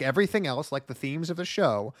blending, like everything else, like the themes of the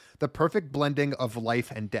show, the perfect blending of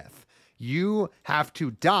life and death. You have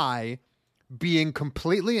to die being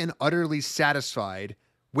completely and utterly satisfied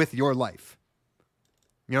with your life.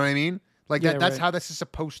 You know what I mean? Like Yeah, that's right. how this is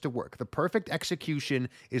supposed to work. The perfect execution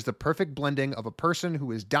is the perfect blending of a person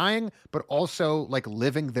who is dying, but also like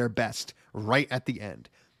living their best right at the end.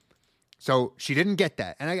 So she didn't get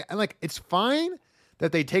that. And I'm like, it's fine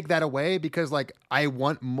that they take that away because like I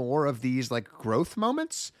want more of these like growth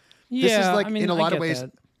moments. This is Yeah, like I mean, in a I lot of get ways,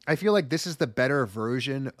 that. I feel like this is the better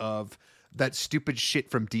version of that stupid shit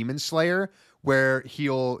from Demon Slayer where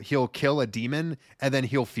he'll kill a demon and then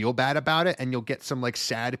he'll feel bad about it and you'll get some like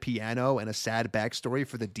sad piano and a sad backstory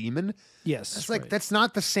for the demon. Yes, It's like right. that's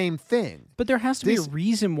not the same thing. But there has to be This- a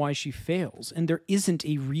reason why she fails, and there isn't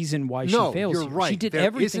a reason why No, she fails. you're here. right. She did There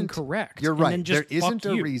everything isn't- correct. You're and right. then There just isn't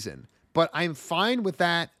fuck a you. reason, but I'm fine with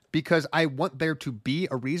that because I want there to be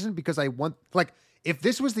a reason. Because I want, like, if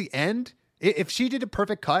this was the end, if she did a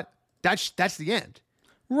perfect cut, that's the end.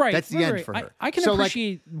 Right. That's the right, end right. for her. I can So, like,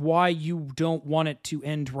 appreciate why you don't want it to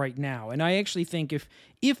end right now. And I actually think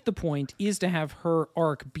if the point is to have her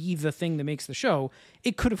arc be the thing that makes the show,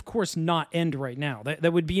 it could, of course, not end right now.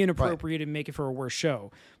 That would be inappropriate and make it for a worse show.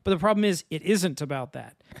 But the problem is, it isn't about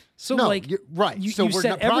that. So, No, like, you're right. you, So you we're set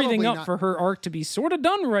not- everything probably up not- for her arc to be sort of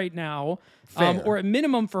done right now, Fair. or at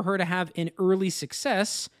minimum for her to have an early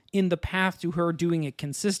success in the path to her doing it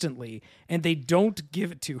consistently, and they don't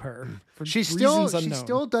give it to her for She reasons unknown.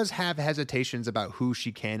 still does have hesitations about who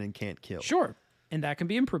she can and can't kill. Sure, and that can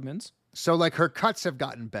be improvements. So like her cuts have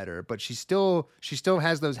gotten better, but she still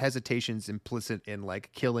has those hesitations implicit in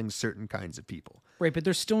like killing certain kinds of people. Right, but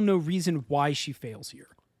there's still no reason why she fails here.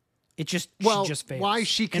 It just Well, she just fails. why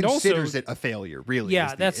she And also- considers it a failure, really? Yeah,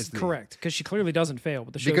 is the- that's is the- correct because she clearly doesn't fail.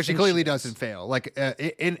 But the show Because she thinks clearly does. doesn't fail. Like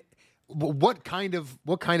in what kind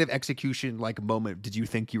of execution like moment did you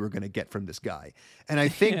think you were going to get from this guy? And I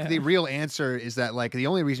think Yeah. the real answer is that like the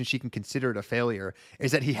only reason she can consider it a failure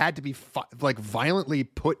is that he had to be like violently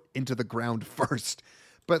put into the ground first.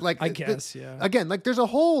 But like I guess, yeah. Again, like there's a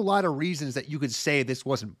whole lot of reasons that you could say this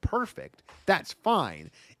wasn't perfect. That's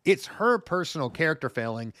fine. It's her personal character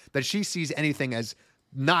failing that she sees anything as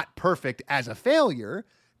not perfect as a failure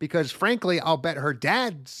because frankly, I'll bet her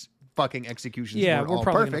dad's fucking executions Yeah, weren't we're all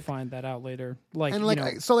probably perfect. gonna find that out later. Like, And like, you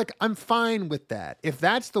know, so like, I'm fine with that. If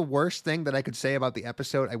that's the worst thing that I could say about the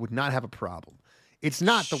episode, I would not have a problem. It's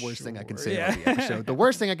not the worst thing I can say about the episode. The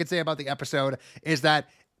worst thing I could say about the episode is that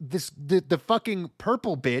the fucking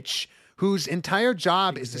purple bitch whose entire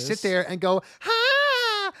job is to sit there and go,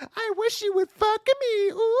 "Ha! I wish you would fuck me.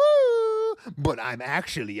 Ooh, but I'm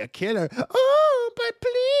actually a killer. Oh, but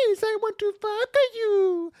please, I want to fuck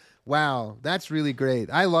you." Wow, that's really great.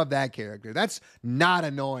 I love that character. That's not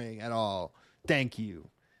annoying at all. Thank you.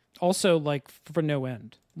 also like for no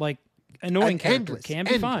end. Like annoying character Endless, can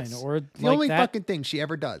be fine, endless. or The like only that. fucking thing she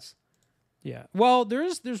ever does. Yeah. Well, there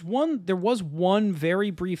was one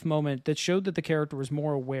very brief moment that showed that the character was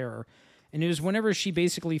more aware, and it was whenever she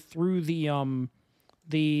basically threw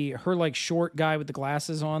her like short guy with the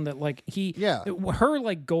glasses on that like her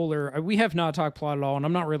like goaler. We have not talked plot at all, and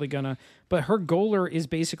I'm not really gonna. But her goaler is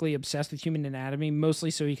basically obsessed with human anatomy,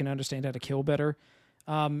 mostly so he can understand how to kill better.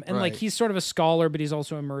 And like Right. he's sort of a scholar, but he's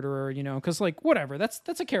also a murderer, you know, because like whatever, that's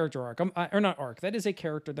a character arc, or not arc. That is a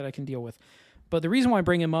character that I can deal with. But the reason why I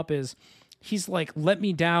bring him up is he's like let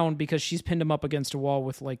me down because she's pinned him up against a wall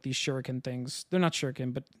with like these shuriken things. They're not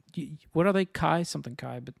shuriken, but what are they? Kai,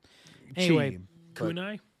 but anyway,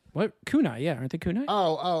 Kunai? what kunai? Yeah, aren't they kunai?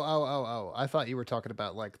 Oh. I thought you were talking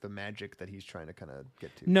about like the magic that he's trying to kind of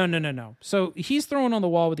get to. No. So he's throwing on the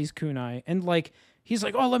wall with these kunai, and like he's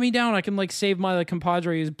like, "Oh, let me down. I can like save my like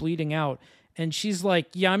compadre who's bleeding out." And she's like,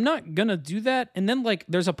 "Yeah, I'm not gonna do that." And then like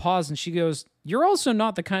there's a pause, and she goes, "You're also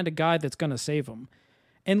not the kind of guy that's gonna save him."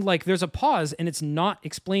 And like there's a pause, and it's not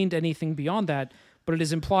explained anything beyond that, but it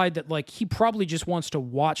is implied that like he probably just wants to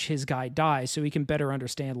watch his guy die so he can better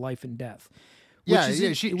understand life and death.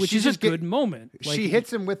 Which is a good moment. Like, she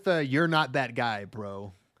hits him with the "You're not that guy,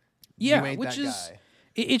 bro." yeah, You ain't which that is guy.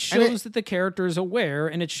 it shows that the character is aware,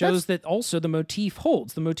 and it shows that also the motif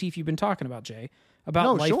holds the motif you've been talking about, Jay, about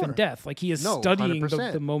No, life sure. and death. Like he is No, studying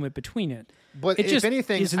 100%. the moment between it. But it if just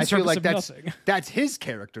anything, is in I feel service like of nothing. that's his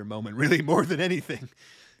character moment, really, more than anything.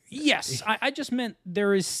 Yes, I just meant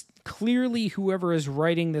there is clearly whoever is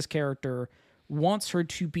writing this character wants her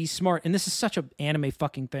to be smart, and this is such an anime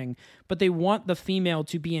fucking thing, but they want the female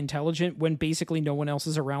to be intelligent when basically no one else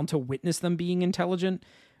is around to witness them being intelligent,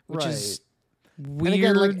 which is weird. And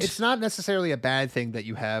again, like it's not necessarily a bad thing that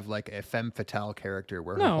you have like a femme fatale character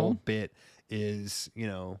where her whole bit is, you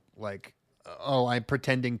know, like, oh, I'm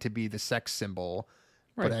pretending to be the sex symbol,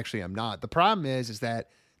 but actually I'm not. The problem is that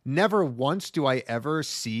never once do I ever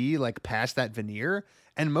see like past that veneer,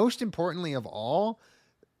 and most importantly of all,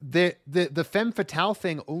 the femme fatale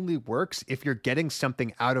thing only works if you're getting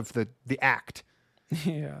something out of the act.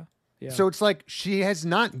 yeah. So it's like she has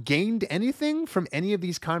not gained anything from any of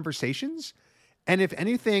these conversations. And if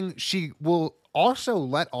anything, she will also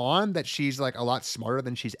let on that she's like a lot smarter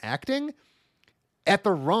than she's acting at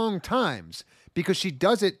the wrong times because she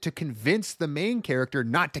does it to convince the main character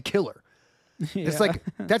not to kill her. It's like,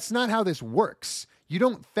 that's not how this works. You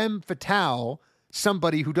don't femme fatale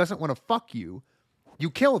somebody who doesn't want to fuck you. You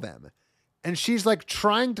kill them. And she's like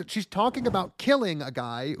she's talking about killing a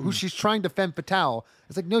guy who she's trying to femme fatale.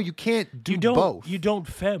 It's like, no, you can't do both. You don't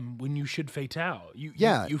femme when you should fatale. You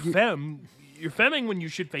femme. You're femming when you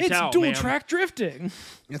should fatale. It's dual ma'am. track drifting.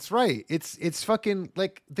 That's right. It's fucking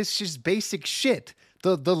like this is basic shit.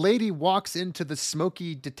 The lady walks into the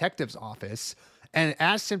smoky detective's office and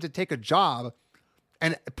asks him to take a job.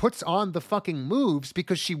 and puts on the fucking moves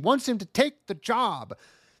because she wants him to take the job.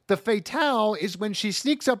 The fatale is when she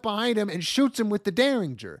sneaks up behind him and shoots him with the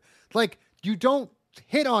Derringer. Like, you don't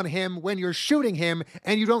hit on him when you're shooting him,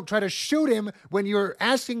 and you don't try to shoot him when you're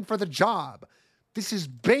asking for the job. This is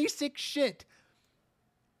basic shit.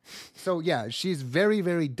 So yeah, she's very,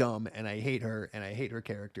 very dumb, and I hate her, and I hate her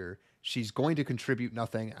character. She's going to contribute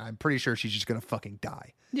nothing. I'm pretty sure she's just going to fucking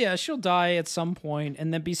die. Yeah, she'll die at some point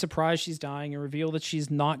and then be surprised she's dying and reveal that she's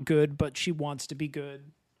not good, but she wants to be good.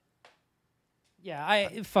 Yeah,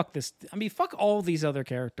 fuck this. I mean, fuck all these other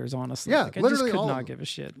characters, honestly. Yeah, like, I literally just could all of not them. give a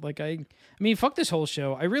shit. Like, I mean, fuck this whole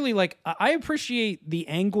show. I really like, I appreciate the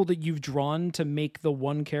angle that you've drawn to make the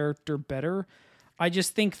one character better. I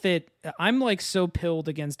just think that I'm like so pilled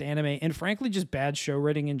against anime and frankly just bad show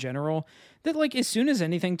writing in general that like as soon as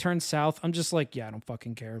anything turns south, I'm just like, yeah, I don't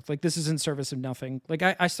fucking care. Like this is in service of nothing. Like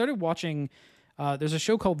I started watching, there's a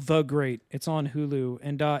show called The Great. It's on Hulu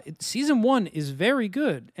and season 1 is very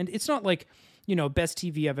good. And it's not like, you know, best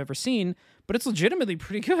TV I've ever seen, but it's legitimately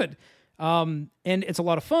pretty good. And it's a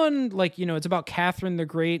lot of fun. Like, you know, it's about Catherine the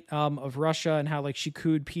Great of Russia and how like she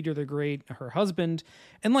cooed Peter the Great, her husband.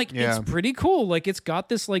 And like, it's pretty cool. Like it's got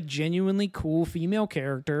this like genuinely cool female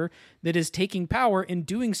character that is taking power and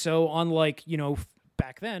doing so on like, you know,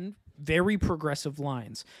 back then, very progressive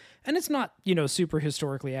lines. And it's not, you know, super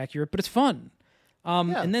historically accurate, but it's fun.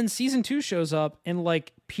 And then season 2 shows up and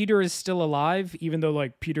like Peter is still alive, even though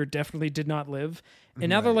like Peter definitely did not live. And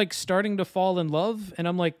now they're like starting to fall in love. And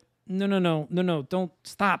I'm like, no, don't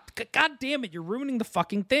stop. God damn it, you're ruining the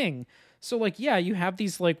fucking thing. So like, yeah, you have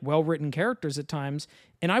these like well-written characters at times.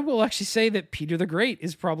 And I will actually say that Peter the Great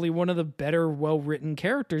is probably one of the better well-written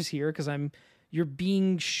characters here because you're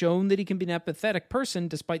being shown that he can be an empathetic person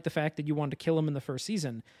despite the fact that you wanted to kill him in the first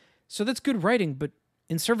season. So that's good writing, but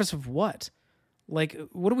in service of what? Like,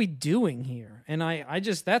 what are we doing here? And I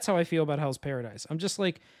just, that's how I feel about Hell's Paradise. I'm just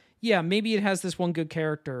like, yeah, maybe it has this one good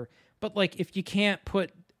character, but like, if you can't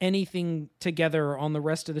put anything together on the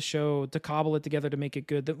rest of the show to cobble it together to make it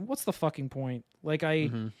good, then what's the fucking point? Like, I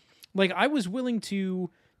was willing to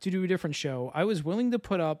do a different show. I was willing to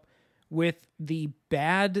put up with the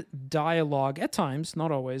bad dialogue at times,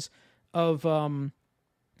 not always, of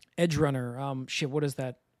Edge Runner. Shit, what is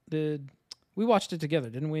that? We watched it together,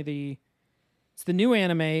 didn't we? It's the new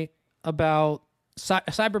anime about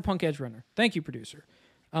Cyberpunk Edge Runner. Thank you, producer.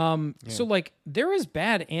 So like there is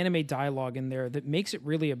bad anime dialogue in there that makes it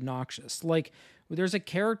really obnoxious. Like there's a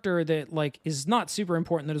character that like is not super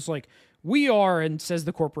important that is like, we are, and says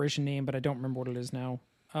the corporation name, but I don't remember what it is now.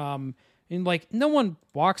 And like no one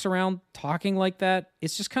walks around talking like that.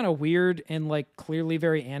 It's just kind of weird and like clearly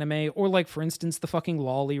very anime, or like for instance, the fucking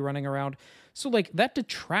lolly running around. So like that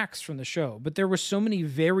detracts from the show, but there were so many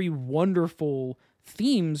very wonderful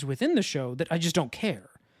themes within the show that I just don't care.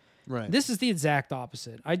 Right. This is the exact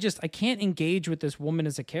opposite. I can't engage with this woman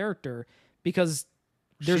as a character because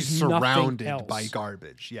there's She's nothing surrounded else. by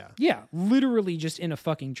garbage. Yeah. Yeah, literally just in a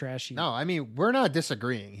fucking trash heap. No, I mean, we're not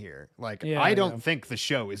disagreeing here. Like, Yeah, I don't yeah. think the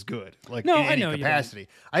show is good. Like, No, in I any know you capacity.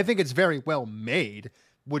 I think it's very well made,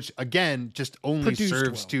 which again just only Produced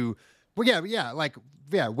serves well. to,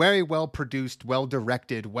 very well produced, well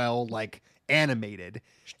directed, well like animated,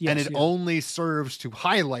 Yes, and it yeah. only serves to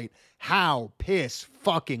highlight how piss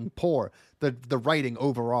fucking poor the writing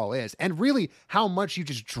overall is, and really how much you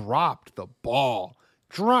just dropped the ball.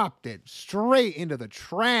 Dropped it straight into the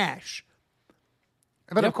trash.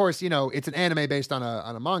 But of course, you know, it's an anime based on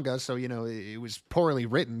a manga, so you know it was poorly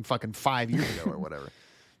written fucking 5 years ago or whatever.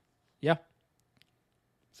 Yeah.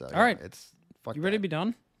 So All right. it's fuck You ready to that. be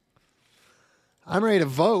done? I'm ready to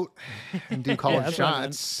vote and do call that's what I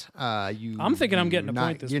shots. I'm thinking I'm getting a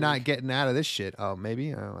point this You're week. not getting out of this shit. Oh,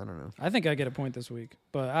 maybe. I don't know. I think I get a point this week,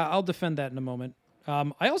 but I'll defend that in a moment.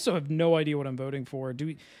 I also have no idea what I'm voting for.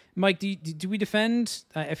 Mike, do we defend?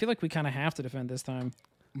 I feel like we kind of have to defend this time.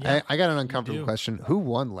 Yeah, I got an uncomfortable do. question. Who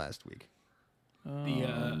won last week?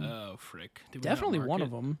 Frick. Did we not Definitely mark one it?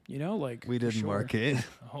 of them. You know, like We for didn't sure. mark it.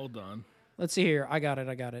 Hold on. Let's see here. I got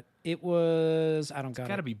it. It was. I don't got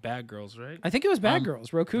Got to it. be Bad Girls, right? I think it was Bad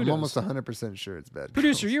Girls. Roku. I'm almost 100% sure it's bad.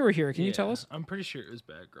 Producer, Girls. you were here. Can you Yeah, tell us? I'm pretty sure it was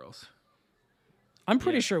Bad Girls. I'm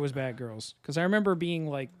pretty sure it was Bad Girls because I remember being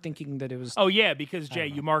like thinking that it was. Oh yeah, because Jay,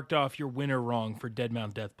 you marked off your winner wrong for Dead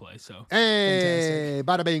Mount Death Play. So Hey,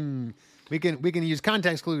 bada bing. We can use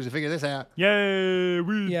context clues to figure this out. yay,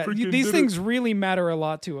 we Yeah, freaking these did things really matter a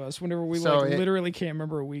lot to us. Whenever we So literally can't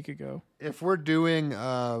remember a week ago. If we're doing,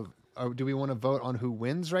 do we want to vote on who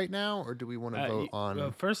wins right now, or do we want to vote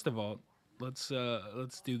on? First of all, let's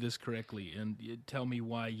do this correctly and you tell me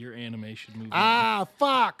why your anime should move. on. Ah,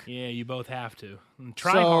 fuck. Yeah, you both have to. And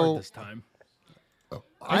try So- hard this time.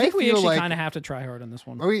 I think we feel actually like kind of have to try hard on this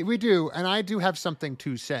one. we do, and I do have something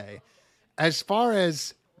to say. As far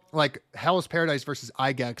as like Hell's Paradise versus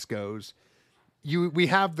IGAX goes, we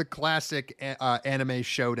have the classic anime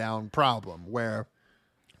showdown problem where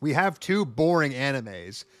we have two boring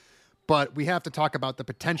animes, but we have to talk about the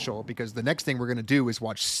potential because the next thing we're going to do is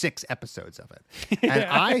watch 6 episodes of it. And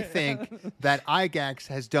I think that IGAX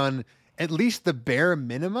has done at least the bare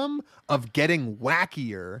minimum of getting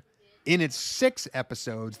wackier in its 6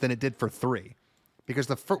 episodes than it did for 3. Because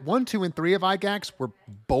the 1, 2, and 3 of IGAX were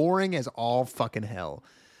boring as all fucking hell.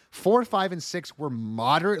 4, 5, and 6 were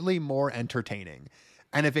moderately more entertaining.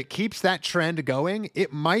 And if it keeps that trend going,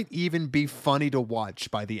 it might even be funny to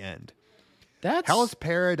watch by the end. Hell's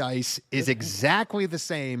Paradise is exactly the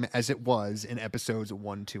same as it was in episodes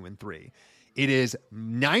 1, 2, and 3. It is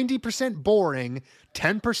 90% boring,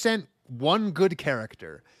 10% one good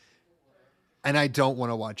character. And I don't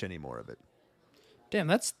want to watch any more of it.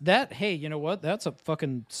 Damn, hey, you know what? That's a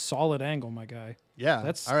fucking solid angle, my guy.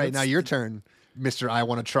 Yeah. All right, now your turn, Mr. I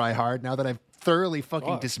Want to Try Hard, now that I've thoroughly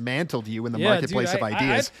fucking dismantled you in the marketplace of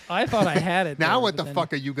ideas. I thought I had it. Now what the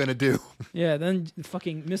fuck are you going to do? Yeah, then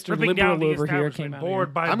fucking Mr. Ripping down Liberal the over here came out.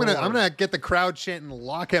 board by I'm board. gonna get the crowd chant and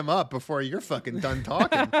lock him up before you're fucking done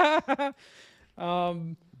talking.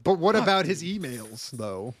 But what about his emails,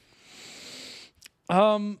 though?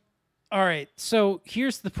 All right, so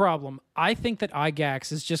here's the problem. I think that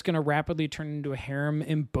IGAX is just going to rapidly turn into a harem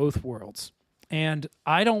in both worlds. And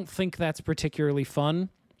I don't think that's particularly fun.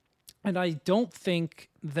 And I don't think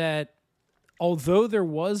that, although there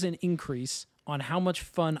was an increase on how much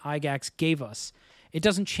fun IGAX gave us, it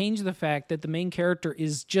doesn't change the fact that the main character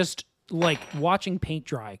is just like watching paint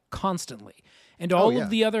dry constantly. And all of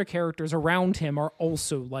the other characters around him are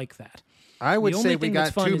also like that. I would say we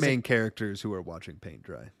got 2 main characters who are watching paint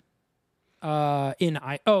dry.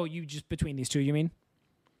 You just between these two, you mean?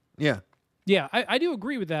 Yeah. Yeah, I do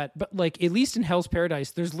agree with that, but like at least in Hell's Paradise,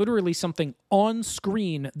 there's literally something on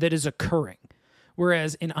screen that is occurring.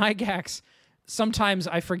 Whereas in IGAX, sometimes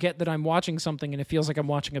I forget that I'm watching something and it feels like I'm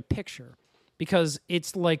watching a picture because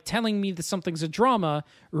it's like telling me that something's a drama,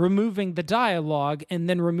 removing the dialogue, and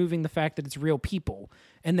then removing the fact that it's real people,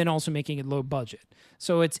 and then also making it low budget.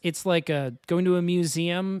 So it's like going to a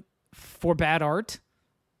museum for bad art,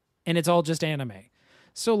 and it's all just anime.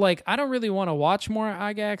 So, like, I don't really want to watch more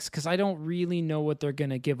IGAX because I don't really know what they're going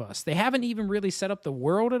to give us. They haven't even really set up the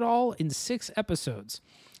world at all in 6 episodes.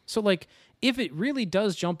 So, like, if it really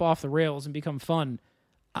does jump off the rails and become fun,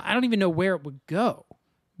 I don't even know where it would go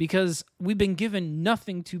because we've been given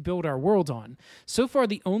nothing to build our world on. So far,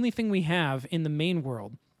 the only thing we have in the main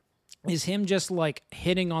world is him just, like,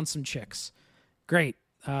 hitting on some chicks. Great.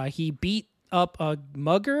 He beat up a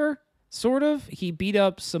mugger. Sort of. He beat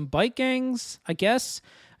up some bike gangs, I guess.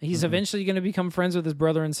 He's eventually going to become friends with his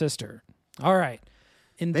brother and sister. All right.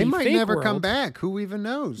 They might never come back. Who even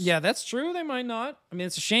knows? Yeah, that's true. They might not. I mean,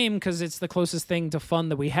 it's a shame because it's the closest thing to fun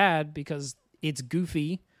that we had because it's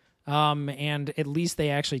goofy, and at least they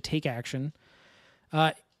actually take action.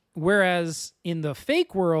 Whereas in the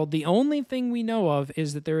fake world, the only thing we know of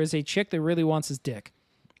is that there is a chick that really wants his dick.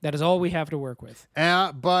 That is all we have to work with.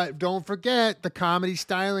 But don't forget, the comedy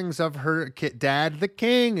stylings of her dad, the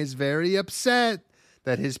king, is very upset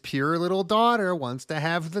that his pure little daughter wants to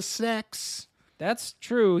have the sex. That's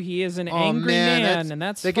true. He is an angry man, and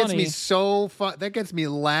that's funny. That gets me so fun. That gets me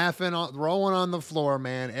laughing, rolling on the floor,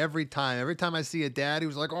 man, every time. Every time I see a dad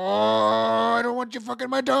who's like, "Oh, I don't want you fucking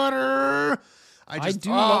my daughter." I do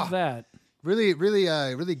love that. Really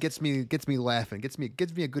gets me laughing. Gives me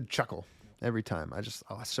a good chuckle. Every time. It's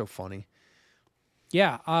so funny.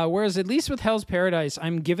 Yeah. Whereas at least with Hell's Paradise,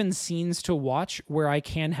 I'm given scenes to watch where I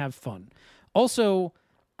can have fun. Also,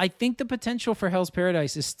 I think the potential for Hell's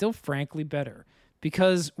Paradise is still frankly better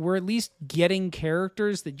because we're at least getting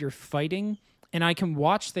characters that you're fighting and I can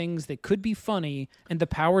watch things that could be funny and the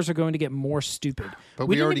powers are going to get more stupid. But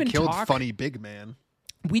we already killed Funny Big Man.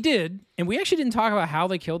 We did. And we actually didn't talk about how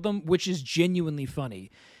they killed them, which is genuinely funny.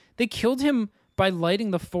 They killed him by lighting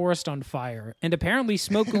the forest on fire, and apparently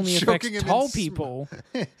smoke only affects tall people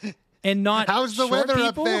and not How's the short weather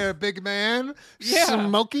people? up there, big man? Yeah.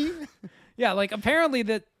 Smoky? Yeah, like apparently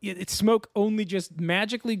that smoke only just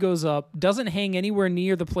magically goes up, doesn't hang anywhere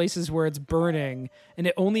near the places where it's burning, and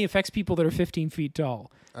it only affects people that are 15 feet tall.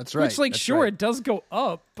 That's right. Which, like, sure, it does go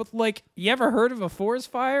up, but, like, you ever heard of a forest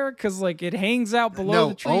fire? Because, like, it hangs out below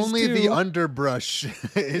the trees, only too. the underbrush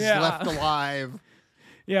is left alive.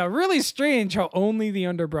 Yeah, really strange how only the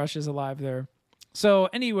underbrush is alive there. So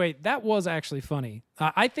anyway, that was actually funny.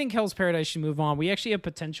 I think Hell's Paradise should move on. We actually have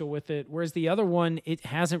potential with it, whereas the other one, it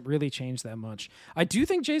hasn't really changed that much. I do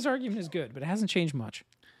think Jay's argument is good, but it hasn't changed much.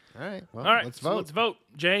 All right. Well, All right, let's so vote. let's vote.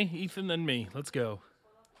 Jay, Ethan, then me. Let's go.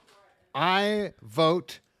 I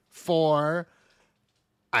vote for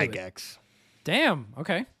IGEX. Damn.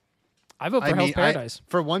 Okay. I vote for Hell's Paradise.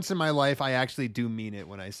 For once in my life, I actually do mean it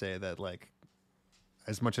when I say that, like,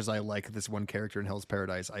 as much as I like this one character in Hell's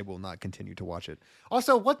Paradise, I will not continue to watch it.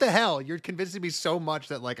 Also, what the hell? You're convincing me so much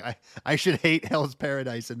that, like, I should hate Hell's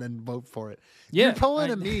Paradise and then vote for it. Yeah, You're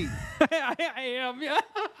pulling a me. I am. Yeah.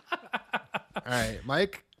 All right,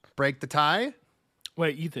 Mike, break the tie.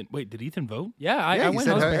 Wait, Ethan. Wait, did Ethan vote? Yeah, Yeah, I you went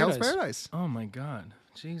said Hell's Hell's Paradise. Paradise. Oh my God.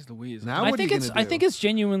 Jeez Louise. Now I what think are you it's gonna I do? think it's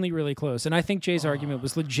genuinely really close, and I think Jay's argument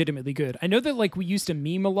was legitimately good. I know that like we used to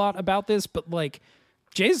meme a lot about this, but like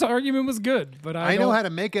Jay's argument was good. But I know don't- how to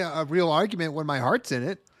make a real argument when my heart's in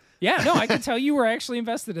it. Yeah, no, I can tell you were actually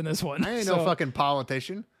invested in this one. I ain't So- no fucking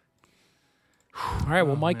politician. All right,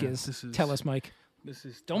 well, Mike man, is. this is- Tell us, Mike. This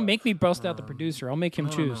is Don't make me bust out the producer. I'll make him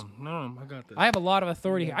choose. No, I got this. I have a lot of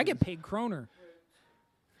authority here. I get paid kroner.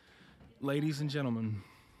 Ladies and gentlemen,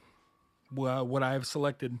 what I have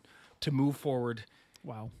selected to move forward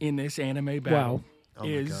Wow. in this anime battle Oh my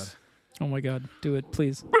is Oh my God. Do it,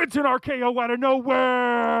 please. it's an RKO out of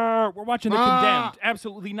nowhere. We're watching The Condemned.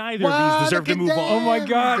 Absolutely neither of Wow, these deserve The to move on. Condemned. Oh my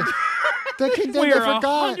God. The Condemned, We are I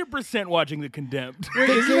forgot. 100% watching The Condemned.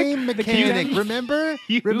 The game mechanic. Remember?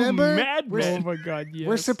 You Remember? madman. Oh my God. Yes.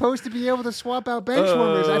 We're supposed to be able to swap out bench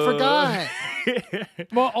warmers. I forgot.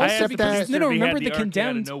 Well, I also asked because the producer if he remember had the RK out of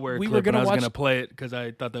Condemned. Nowhere We clip, were and gonna I was watch. gonna play it because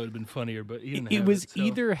I thought that would have been funnier, but he didn't It have was so.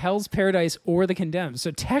 either Hell's Paradise or The Condemned.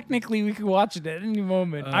 So technically, we could watch it at any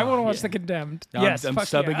moment. I want to watch yeah. The Condemned. I'm, yes, I'm fuck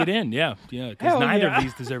subbing yeah. it in. Yeah, because Hell neither yeah. of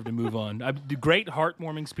these deserve to move on. Great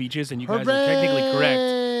heartwarming speeches, and you guys are technically correct.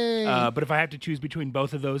 Hooray! But if I have to choose between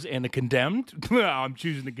both of those and The Condemned, I'm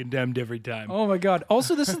choosing The Condemned every time. Oh my God.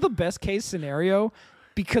 Also, this is the best case scenario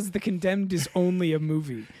because The Condemned is only a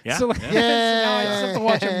movie. Yeah, So, like, yeah. so now I just have to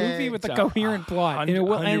watch a movie with a It's coherent plot, and it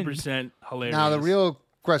will end. 100% hilarious. Now, the real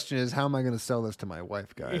question is, how am I going to sell this to my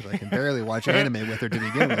wife, guys? I can barely watch anime with her to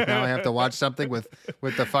begin with. Now I have to watch something with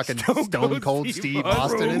the fucking Stone Cold Steve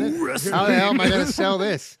Austin in it. How the hell am I going to sell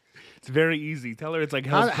this? It's very easy. Tell her it's like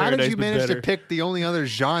Hell's How did Paradise, you but manage better. to pick the only other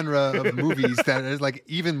genre of movies that is like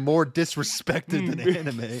even more disrespected than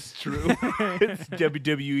anime? It's true. It's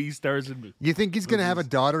WWE stars and You think he's gonna have a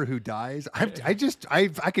daughter who dies? I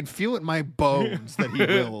can feel it in my bones that he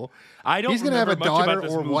will. I don't He's gonna have remember a much daughter about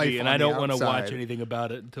this or movie, wife and on I the don't want to watch outside. anything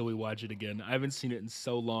about it until we watch it again. I haven't seen it in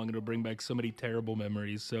so long; it'll bring back so many terrible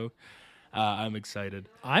memories. So I'm excited.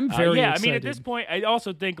 I'm very yeah. excited. I mean, at this point, I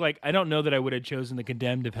also think like I don't know that I would have chosen The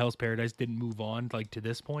Condemned if Hell's Paradise didn't move on like to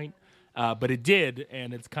this point, but it did,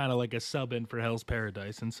 and it's kind of like a sub in for Hell's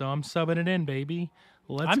Paradise, and so I'm subbing it in, baby.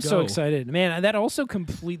 Let's I'm go. so excited. Man, that also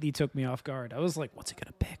completely took me off guard. I was like, what's he going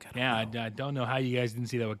to pick? I don't know. I don't know how you guys didn't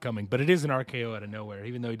see that one coming, but it is an RKO out of nowhere,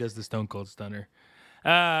 even though he does the Stone Cold Stunner.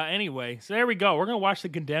 Anyway, so there we go. We're going to watch The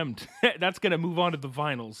Condemned. That's going to move on to the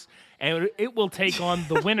finals. And it will take on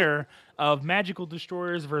the winner of Magical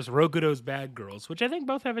Destroyers versus Rokudo's Bad Girls, which I think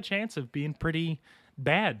both have a chance of being pretty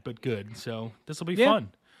bad but good. So this will be Yeah. fun.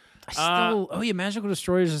 I still, oh yeah, Magical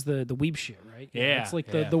Destroyers is the weeb shit, right? Yeah, it's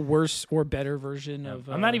like yeah. the worse or better version of.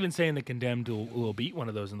 I'm not even saying The Condemned will beat one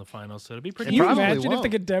of those in the finals, so it'll be pretty Can you probably imagine if won't. the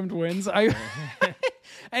Condemned wins? I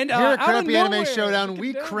and Here at out of Crappy Anime nowhere, Showdown, The we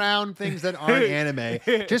Condemned. crown things that aren't anime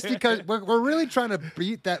just because we're really trying to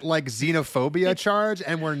beat that like xenophobia charge,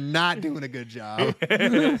 and we're not doing a good job.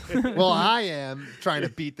 Well, I am trying to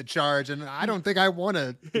beat the charge, and I don't think I want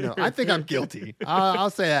to. I think I'm guilty.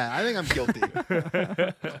 I'll say that. I think I'm guilty.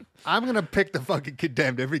 I'm gonna pick the fucking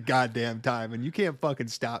Condemned every goddamn time, and you can't fucking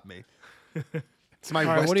stop me. It's my All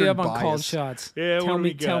right, Western what do you have on bias. called shots? Yeah, what tell do me,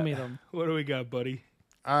 we got? tell me them. What do we got, buddy?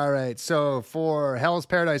 All right, so for Hell's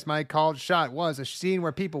Paradise, my called shot was a scene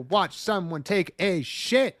where people watch someone take a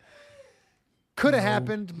shit. Could have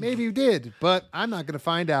happened, maybe you did, but I'm not going to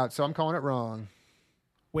find out, so I'm calling it wrong.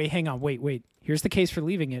 Wait, hang on, wait. Here's the case for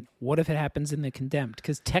leaving it. What if it happens in the Condemned?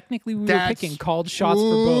 Because technically we were That's- picking called shots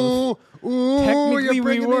for both. Ooh, Technically, you're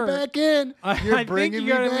bringing we were. me back in. You're I think bringing you me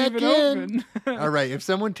gotta back leave it in. open. All right, if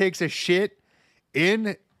someone takes a shit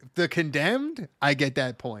in the Condemned, I get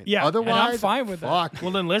that point. Yeah, and Otherwise, I'm fine with that. fuck.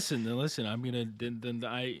 Well, then listen. I'm gonna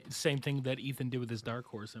same thing that Ethan did with his Dark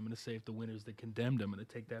Horse. I'm gonna say if the winner's The Condemned, I'm gonna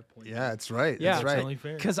take that point. Yeah, that's right. Yeah. that's That's right. only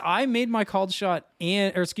fair. Because I made my called shot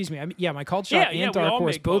my called shot Yeah, and we Dark all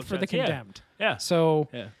Horse made both called for the shots, yeah. Condemned. Yeah. So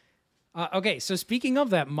Yeah. okay, so speaking of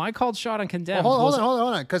that, my called shot on Condemned. Hold was,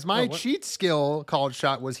 on, because my what? cheat skill called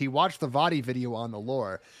shot was he watched the Vadi video on the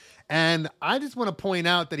lore. And I just want to point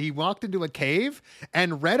out that he walked into a cave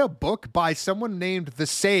and read a book by someone named the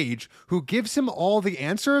Sage, who gives him all the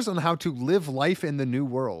answers on how to live life in the new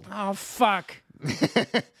world. Oh, fuck.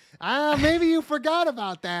 Maybe you forgot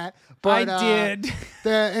about that. But, I did.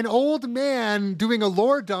 An old man doing a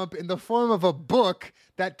lore dump in the form of a book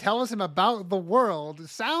that tells him about the world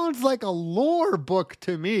sounds like a lore book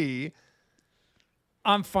to me.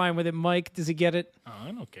 I'm fine with it, Mike. Does he get it? Oh,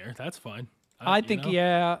 I don't care. That's fine. I think,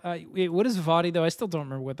 yeah. Wait, what is Vadi, though? I still don't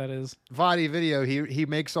remember what that is. Vadi Video, he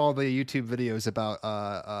makes all the YouTube videos about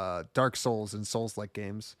Dark Souls and Souls-like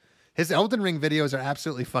games. His Elden Ring videos are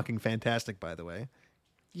absolutely fucking fantastic, by the way.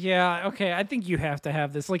 Yeah, okay. I think you have to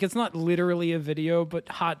have this. Like, it's not literally a video, but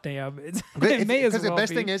hot damn. It Because may as well the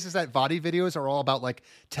best be. thing is that Vadi videos are all about, like,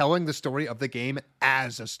 telling the story of the game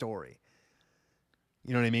as a story.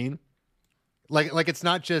 You know what I mean? Like it's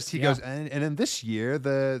not just he goes and in this year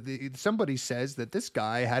the somebody says that this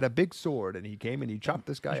guy had a big sword and he came and he chopped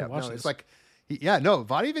this guy up. No, it's like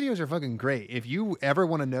Vadi videos are fucking great. If you ever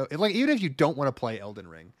want to know, like even if you don't want to play Elden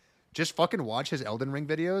Ring, just fucking watch his Elden Ring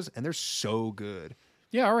videos and they're so good.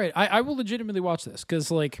 Yeah, all right. I will legitimately watch this because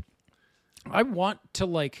like I want to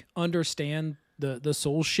like understand the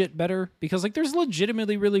soul shit better because like there's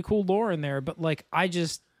legitimately really cool lore in there, but like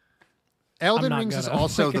Elden Rings is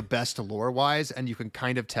also the best lore-wise, and you can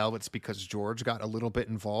kind of tell it's because George got a little bit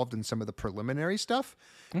involved in some of the preliminary stuff,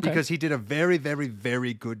 because he did a very, very,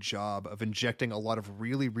 very good job of injecting a lot of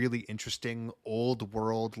really, really interesting old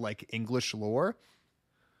world like English lore,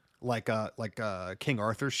 like King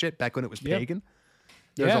Arthur shit back when it was pagan.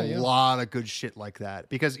 There's a lot of good shit like that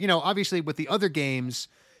because obviously with the other games,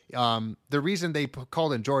 the reason they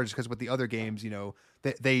called in George is because with the other games,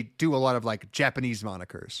 they do a lot of like Japanese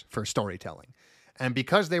monikers for storytelling. And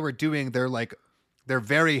because they were doing they're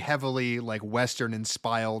very heavily like Western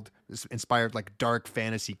inspired like dark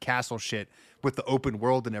fantasy castle shit with the open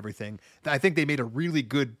world and everything. I think they made a really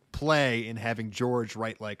good play in having George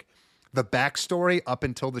write like the backstory up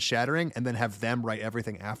until the shattering and then have them write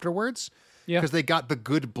everything afterwards. Yeah. Because they got the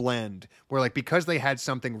good blend where like because they had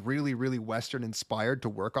something really, really Western inspired to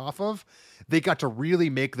work off of, they got to really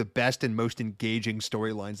make the best and most engaging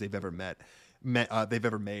storylines they've ever they've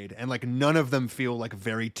ever made. And like none of them feel like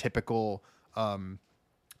very typical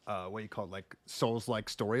like Souls-like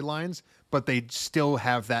storylines, but they still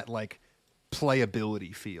have that like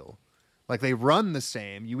playability feel. Like they run the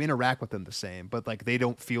same, you interact with them the same, but like they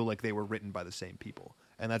don't feel like they were written by the same people.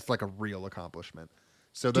 And that's like a real accomplishment.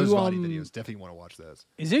 So those Vadi videos, definitely want to watch those.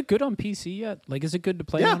 Is it good on PC yet? Like, is it good to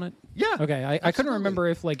play on it? Yeah. Okay, I couldn't remember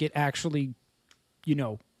if like it actually,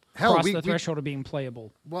 crossed the threshold of being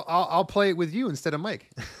playable. Well, I'll play it with you instead of Mike.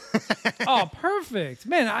 Oh, perfect,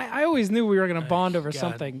 man! I always knew we were going to bond over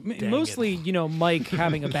something. Mostly, Mike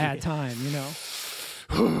having a bad time.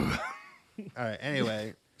 All right.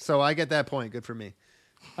 Anyway, so I get that point. Good for me.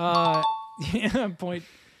 Point.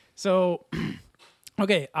 So.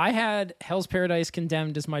 Okay, I had Hell's Paradise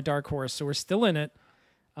Condemned as my dark horse, so we're still in it.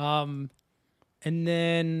 And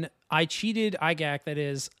then I cheated IGAC, that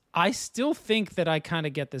is. I still think that I kind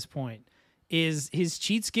of get this point. Is his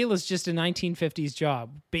cheat skill is just a 1950s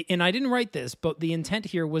job. And I didn't write this, but the intent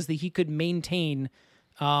here was that he could maintain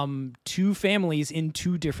two families in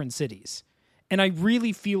two different cities. And I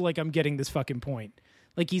really feel like I'm getting this fucking point.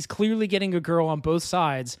 Like, he's clearly getting a girl on both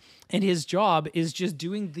sides, and his job is just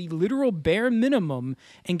doing the literal bare minimum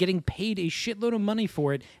and getting paid a shitload of money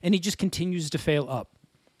for it, and he just continues to fail up.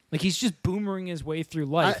 Like, he's just boomering his way through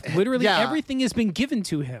life. Literally, everything has been given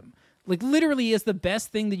to him. Like, literally is the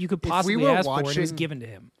best thing that you could possibly ask for, and it was given to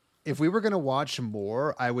him. If we were going to watch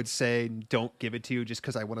more, I would say don't give it to you just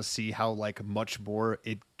because I want to see how, like, much more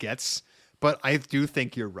it gets. But I do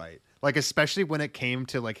think you're right. Like, especially when it came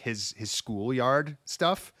to like his schoolyard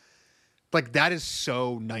stuff, like that is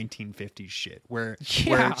so 1950s shit where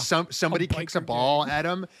somebody kicks a ball at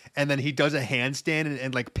him and then he does a handstand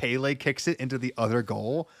and like Pele kicks it into the other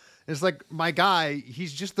goal. It's like, my guy,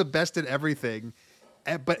 he's just the best at everything,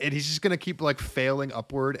 but he's just gonna keep like failing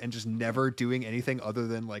upward and just never doing anything other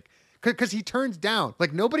than like because he turns down.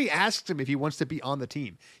 Like nobody asks him if he wants to be on the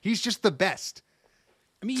team. He's just the best.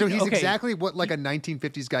 I mean, so he's exactly what like a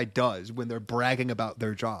 1950s guy does when they're bragging about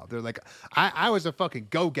their job. They're like, I was a fucking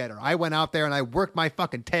go-getter. I went out there and I worked my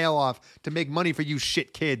fucking tail off to make money for you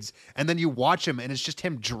shit kids. And then you watch him and it's just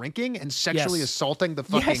him drinking and sexually assaulting the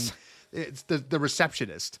fucking it's the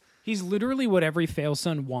receptionist. He's literally what every fail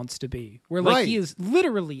son wants to be. Where like he is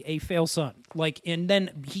literally a fail son. Like, and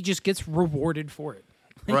then he just gets rewarded for it.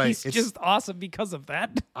 Right. He's just awesome because of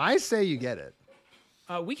that. I say you get it.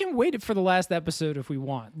 We can wait for the last episode if we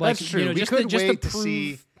want. Like, that's true. We could just wait to prove,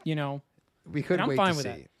 see. We could I'm wait fine to with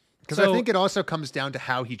see. Because I think it also comes down to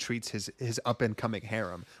how he treats his up and coming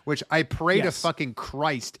harem, which I pray to fucking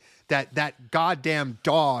Christ that goddamn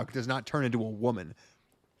dog does not turn into a woman.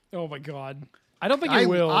 Oh my God. I don't think it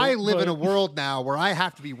will. I live in a world now where I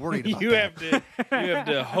have to be worried about you that. have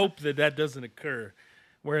to hope that doesn't occur.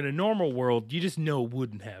 Where in a normal world, you just know it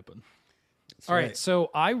wouldn't happen. All right,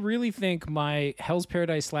 so I really think my Hell's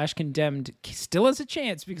Paradise / Condemned still has a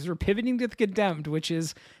chance because we're pivoting to the Condemned, which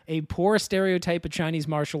is a poor stereotype of Chinese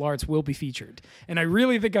martial arts will be featured. And I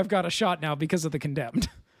really think I've got a shot now because of the Condemned.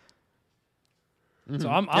 So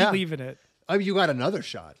I'm leaving it. Oh, you got another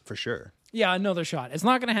shot for sure. Yeah, another shot. It's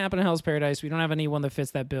not going to happen in Hell's Paradise. We don't have anyone that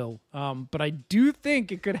fits that bill. But I do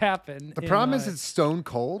think it could happen. The problem is it's stone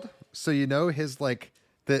cold. So his like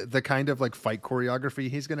the kind of like fight choreography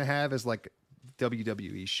he's going to have is like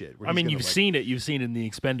WWE shit. I mean, you've seen it. You've seen it in the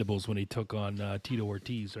Expendables when he took on Tito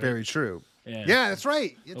Ortiz, right? Very true. Yeah, that's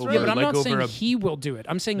right. It's right. Yeah, but I'm not saying he will do it.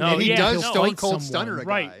 I'm saying that he does he'll Stone fight Cold someone. Stunner a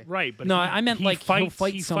guy. Right. But no, I meant he'll fight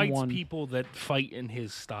someone. He fights people that fight in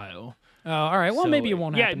his style. All right. Well, maybe it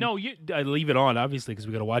won't happen. Yeah, no, I leave it on, obviously, because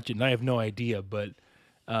we got to watch it, and I have no idea, but,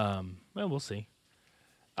 we'll see.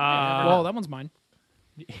 Well, that one's mine.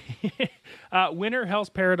 Winner, Hell's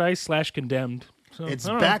Paradise / Condemned. So, it's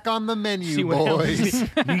back on the menu, boys.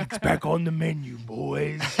 It's back on the menu,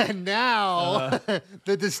 boys. And now,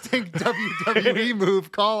 the distinct WWE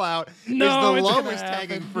move call out is the lowest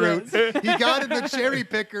hanging fruit. He got in the cherry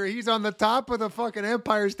picker. He's on the top of the fucking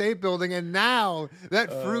Empire State Building, and now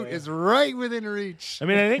that fruit is right within reach. I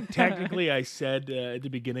mean, I think technically I said at the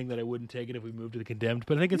beginning that I wouldn't take it if we moved to the Condemned,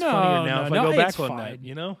 but I think it's funnier now if I go back on that,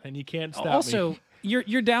 and you can't stop me. Also,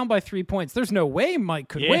 you're down by 3 points. There's no way Mike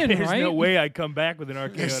could win, right? There's no way I'd come back with an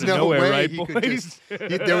RKO There's out of no nowhere, way right, he boys? could just,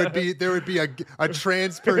 there would be a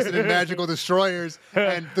trans person in Magical Destroyers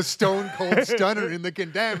and the Stone Cold Stunner in the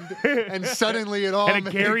Condemned, and suddenly it all and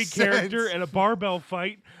a Gary makes character sense. and a barbell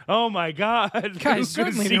fight. Oh my God! Guys,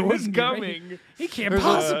 certainly see there what's wouldn't be, coming. right? He can't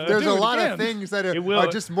possibly. There's do a it lot again. of things that are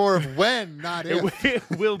just more of when, not if. It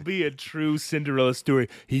will be a true Cinderella story.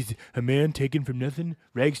 He's a man taken from nothing,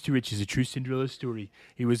 rags to riches. A true Cinderella story.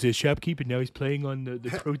 He was a shopkeeper. Now he's playing on the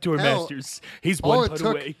Pro Tour Masters. He's one putt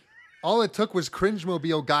away. All it took was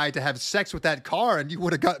Cringe-mobile guy to have sex with that car, and you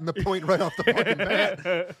would have gotten the point right off the fucking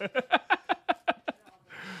bat.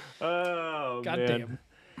 Oh, God man. damn.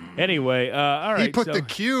 Anyway, all right. He put the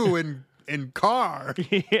Q in car.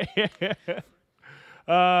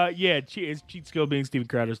 His cheat skill being Steven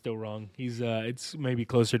Crowder is still wrong. He's it's maybe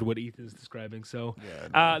closer to what Ethan's describing. So,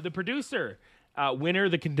 the producer, winner,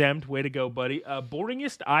 the Condemned. Way to go, buddy.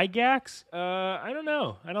 Boringest IGAX? I don't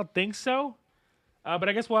know. I don't think so. But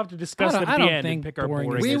I guess we'll have to discuss it at the end and pick our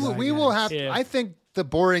boringest. We will have. Yeah. I think the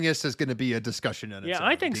boringest is going to be a discussion in its own.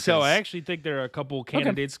 I think so. I actually think there are a couple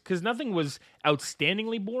candidates because nothing was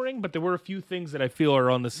outstandingly boring, but there were a few things that I feel are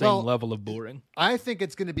on the same level of boring. I think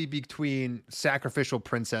it's going to be between Sacrificial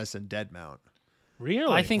Princess and Deadmount.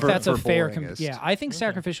 Really? I think that's a fair. Boringest. I think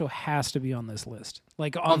Sacrificial has to be on this list.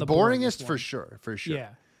 Like on the boringest one. for sure. Yeah,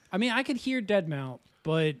 I mean, I could hear Deadmount,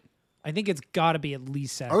 but I think it's got to be at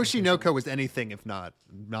least Sacrificial. Oshinoko was anything if not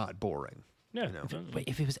boring. Yeah. Wait,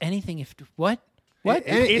 if it was anything, what?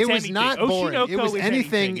 It was anything. not boring. Oshinoko It was is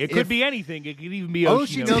anything. It could be anything. It could even be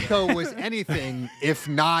Oshinoko. Oshinoko was anything if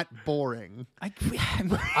not boring. I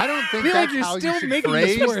don't think feel like that's you're how still you should making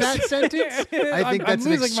this phrase worse. that sentence. I think I'm that's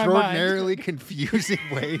an losing my mind. extraordinarily confusing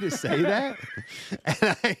way to say that.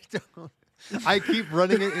 And I keep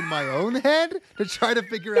running it in my own head to try to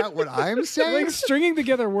figure out what I'm saying. Like stringing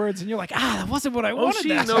together words, and you're like, that wasn't what I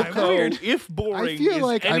wanted. That time. Weird. If boring, I feel is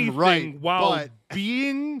like anything I'm right, while but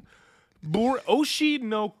being boring.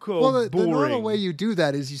 Oshinoko. Well, the boring. normal way you do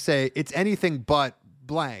that is you say it's anything but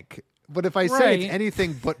blank. But if I say it's Right.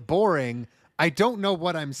 anything but boring, I don't know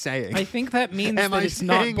what I'm saying. I think that means am that I it's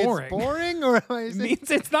not saying boring. it's boring, or am I It saying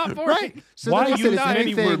means it's not boring. right? So Why then I said use it's any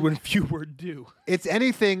anything, word when few word do? it's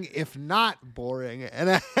anything if not boring,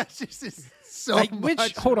 and that's just is so Like,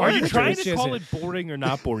 much. hold on, Are you which trying is to it? call it boring or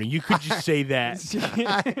not boring? You could just say that.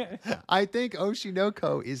 I think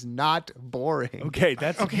Oshinoko is not boring. Okay,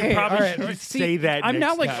 that's Okay, you probably all right. should just See, say that. I'm now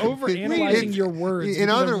next like time. over analyzing It's- your words. in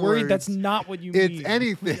because other I'm worried words, that's not what you It's mean.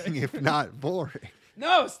 anything if not boring.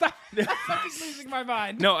 No, stop! I'm fucking losing my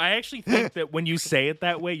mind. No, I actually think that when you say it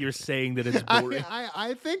that way, you're saying that it's boring.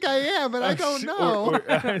 I think I am, but I don't know.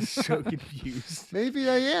 I'm so confused. Maybe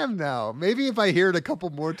I am now. Maybe if I hear it a couple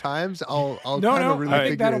more times, I'll No, kind no, of really I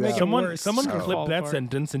think figure that'll it make out. it Someone worse. can Oh. clip Fall that apart.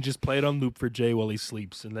 sentence and just play it on loop for Jay while he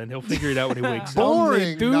sleeps, and then he'll figure it out when he wakes up.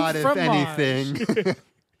 Boring, Dude not if from anything.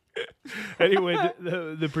 Anyway,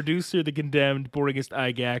 the producer, the Condemned, boringest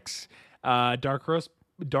IGAX, Dark Horse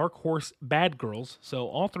Dark Horse Bad Girls. So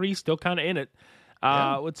all three still kind of in it.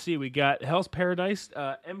 Let's see. We got Hell's Paradise.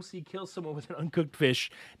 MC kills someone with an uncooked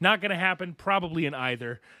fish. Not going to happen. Probably in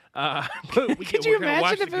either. But Could you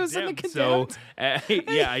imagine if it was in the Condemned? So,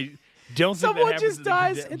 I don't think Someone that happens just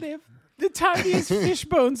dies and they have the tiniest fish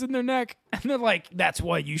bones in their neck, and they're like, "That's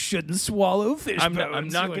why you shouldn't swallow fish bones." I'm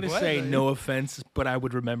not going to say no offense, but I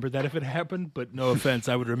would remember that if it happened. But no offense,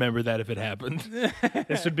 I would remember that if it happened.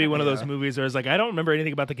 This would be one of those movies where it's like, I don't remember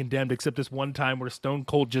anything about The Condemned except this one time where Stone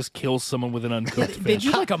Cold just kills someone with an uncooked They fish.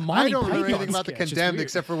 do like a Monty I don't remember Python anything about The sketch. It's Condemned weird.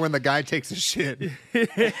 except for when the guy takes a shit.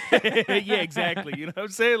 Yeah, exactly. You know what I'm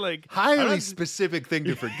saying? Like, Highly specific thing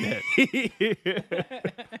to forget.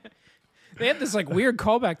 They have this like weird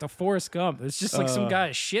callback to Forrest Gump. It's just like some guy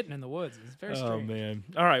shitting in the woods. It's very strange. Oh man!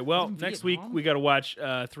 All right. Well, next week Vietnam? we got to watch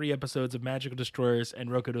 3 episodes of Magical Destroyers and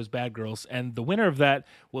Rokudo's Bad Girls, and the winner of that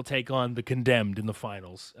will take on The Condemned in the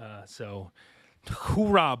finals. So,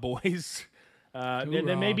 hoorah, boys! And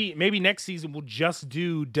then maybe next season we'll just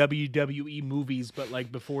do WWE movies, but like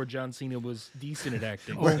before John Cena was decent at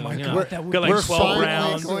acting. Oh my God, that would got be like We're 12 finally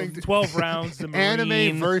rounds. going to- 12 rounds. The Anime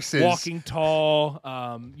Marine, versus- Walking Tall.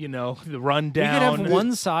 The Rundown. We could have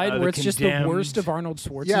one side The where it's just the Condemned. worst of Arnold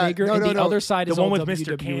Schwarzenegger, no, and no, the no. other side The is one all with WWE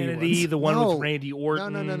Mr. Kennedy, ones. the one No. with Randy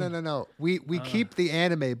Orton. No. We keep the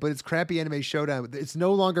anime, but it's Crappy Anime Showdown. It's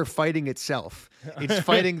no longer fighting itself. It's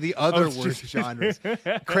fighting the other worst genres.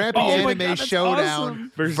 Crappy Oh my Anime God, that's Showdown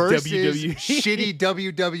awesome. Versus WWE. shitty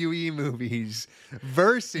WWE movies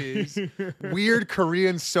versus weird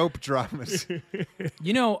Korean soap dramas.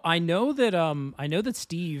 You know, I know that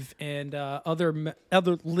Steve and other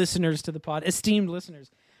listeners to the pod, esteemed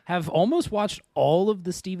listeners, have almost watched all of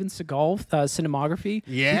the Steven Seagal cinematography.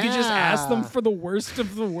 You could just ask them for the worst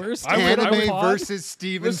of the worst. Anime pod. versus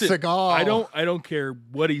Steven Listen, Seagal. I don't care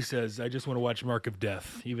what he says. I just want to watch Mark of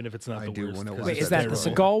Death, even if it's not I the do worst. wanna 'cause watch Wait, it's is that the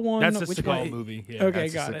terrible. Seagal one? That's the Which Seagal one? movie. Yeah, Okay,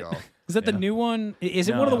 that's got the it. Seagal. Is that the new one? Is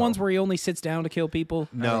it one of the No. ones where he only sits down to kill people?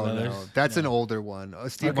 No, that's an older one.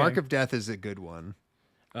 Steve, Okay. Mark of Death is a good one.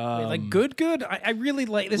 Wait, like good? I really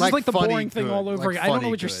like this. Like is like the funny boring thing good, all over like again. I don't know funny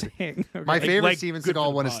what you're good. saying. Okay. My favorite like Steven good for Seagal the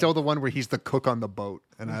one is pod. still the one where he's the cook on the boat,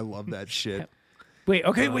 and I love that shit. Wait,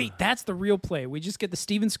 that's the real play. We just get the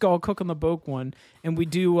Steven Seagal cook on the boat one, and we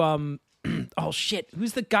do oh shit,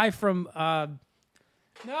 who's the guy from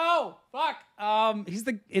no, fuck.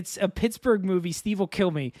 It's a Pittsburgh movie. Steve will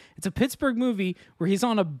kill me. It's a Pittsburgh movie where he's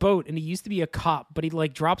on a boat and he used to be a cop, but he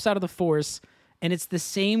like drops out of the force, and it's the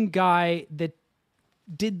same guy that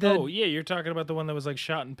did the Oh yeah, you're talking about the one that was like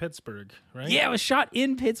shot in Pittsburgh, right? Yeah, it was shot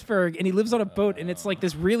in Pittsburgh, and he lives on a boat, and it's like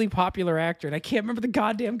this really popular actor, and I can't remember the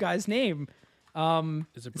goddamn guy's name.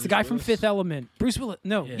 Is It's the guy from Fifth Element. Bruce Willis.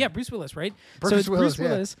 No, yeah, Bruce Willis, right? So Bruce it's Willis, Bruce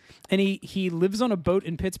Willis, and he lives on a boat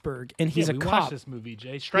in Pittsburgh, and he's Yeah, a we cop. watched this movie,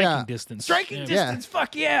 Jay. Striking Yeah. Distance. Striking Yeah. Distance,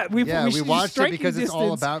 fuck yeah! We We should do watched it Striking because it's all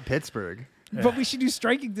Distance, about Pittsburgh. But we should do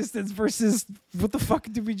Striking Distance versus what the fuck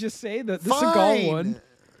did we just say? The Fine. Seagal one.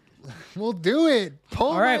 We'll do it. Pull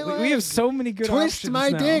All right, my we have leg. so many good Twist options my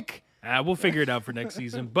now. dick. We'll figure it out for next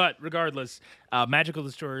season. But regardless, Magical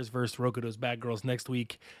Destroyers versus Rokudo's Bad Girls next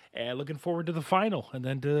week. Looking forward to the final and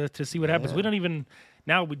then to see what happens. We don't even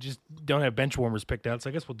now. We just don't have bench warmers picked out, so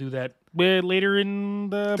I guess we'll do that later in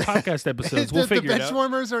the podcast episodes. We'll the figure it bench out.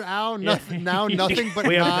 warmers are out. Now nothing but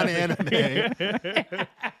We have non-anime.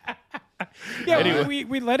 Yeah, Anyway.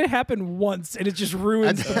 we let it happen once, and it just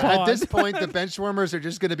ruins the pod. At this point, the bench warmers are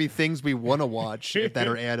just going to be things we want to watch that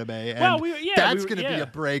are anime. And that's going to be a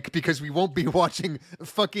break because we won't be watching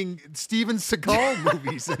fucking Steven Seagal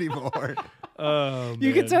movies anymore. Oh,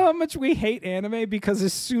 You can man. tell how much we hate anime because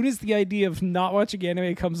as soon as the idea of not watching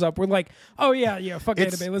anime comes up, we're like, oh yeah, fuck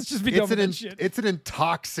anime. Let's just be done with that shit. It's an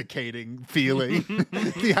intoxicating feeling.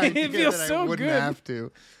 The idea feels that so I wouldn't good. have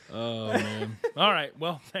to. Oh man! All right.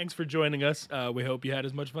 Well, thanks for joining us. We hope you had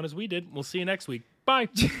as much fun as we did. We'll see you next week. Bye.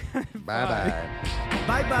 Bye-bye.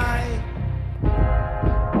 Bye-bye.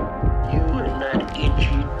 You and that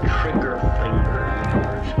itchy trigger finger of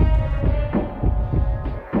yours.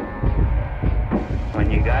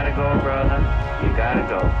 When you gotta go, brother, you gotta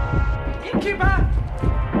go. Incuba!